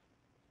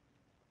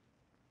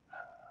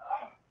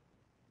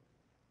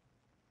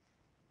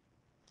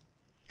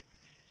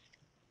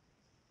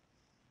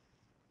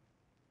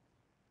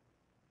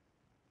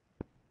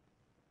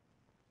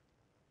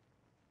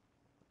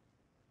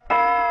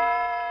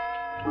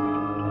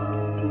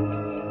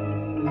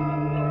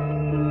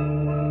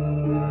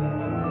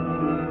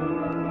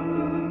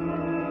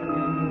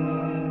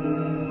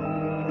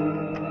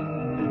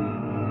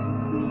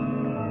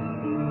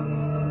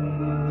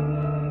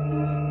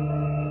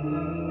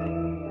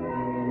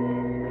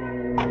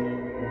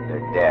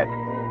 Dead.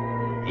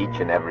 Each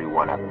and every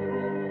one of them.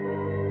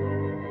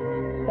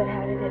 But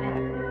how did it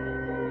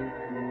happen?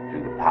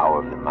 Through the power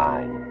of the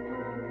mind.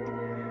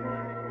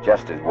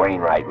 Just as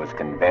Wainwright was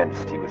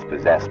convinced he was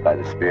possessed by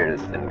the spirit of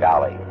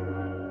Svengali,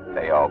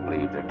 they all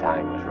believed their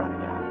time was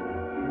running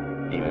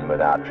out. Even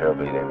without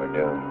Trilby, they were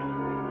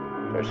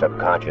doomed. Their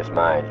subconscious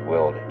minds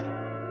willed it.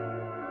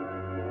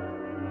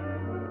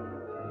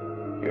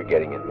 Your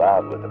getting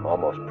involved with them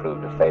almost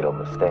proved a fatal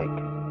mistake.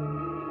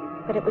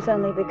 But it was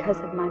only because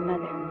of my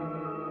mother.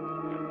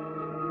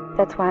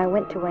 That's why I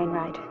went to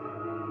Wainwright.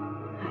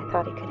 I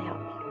thought he could help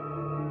me.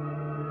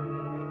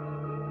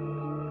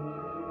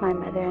 My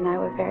mother and I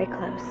were very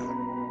close.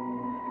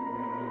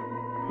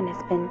 And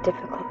it's been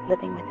difficult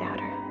living without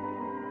her.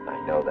 I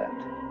know that.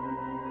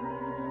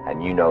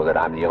 And you know that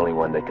I'm the only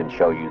one that can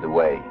show you the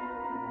way.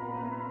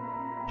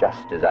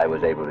 Just as I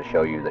was able to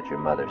show you that your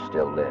mother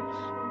still lives.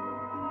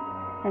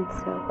 And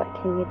so what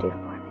can you do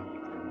for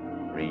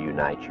me?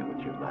 Reunite you with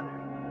your mother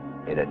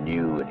in a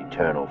new and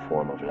eternal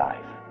form of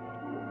life.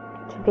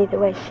 To be the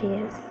way she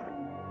is?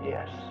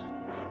 Yes.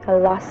 A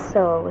lost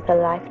soul with a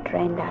life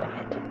drained out of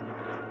it.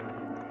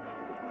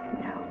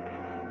 No.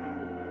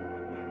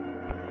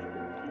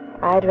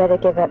 I'd rather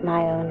give up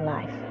my own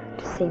life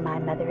to see my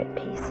mother at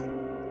peace.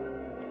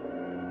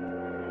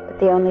 But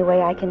the only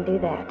way I can do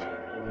that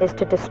is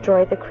to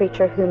destroy the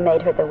creature who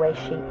made her the way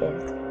she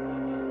is.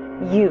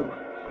 You,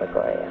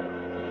 Gregorio.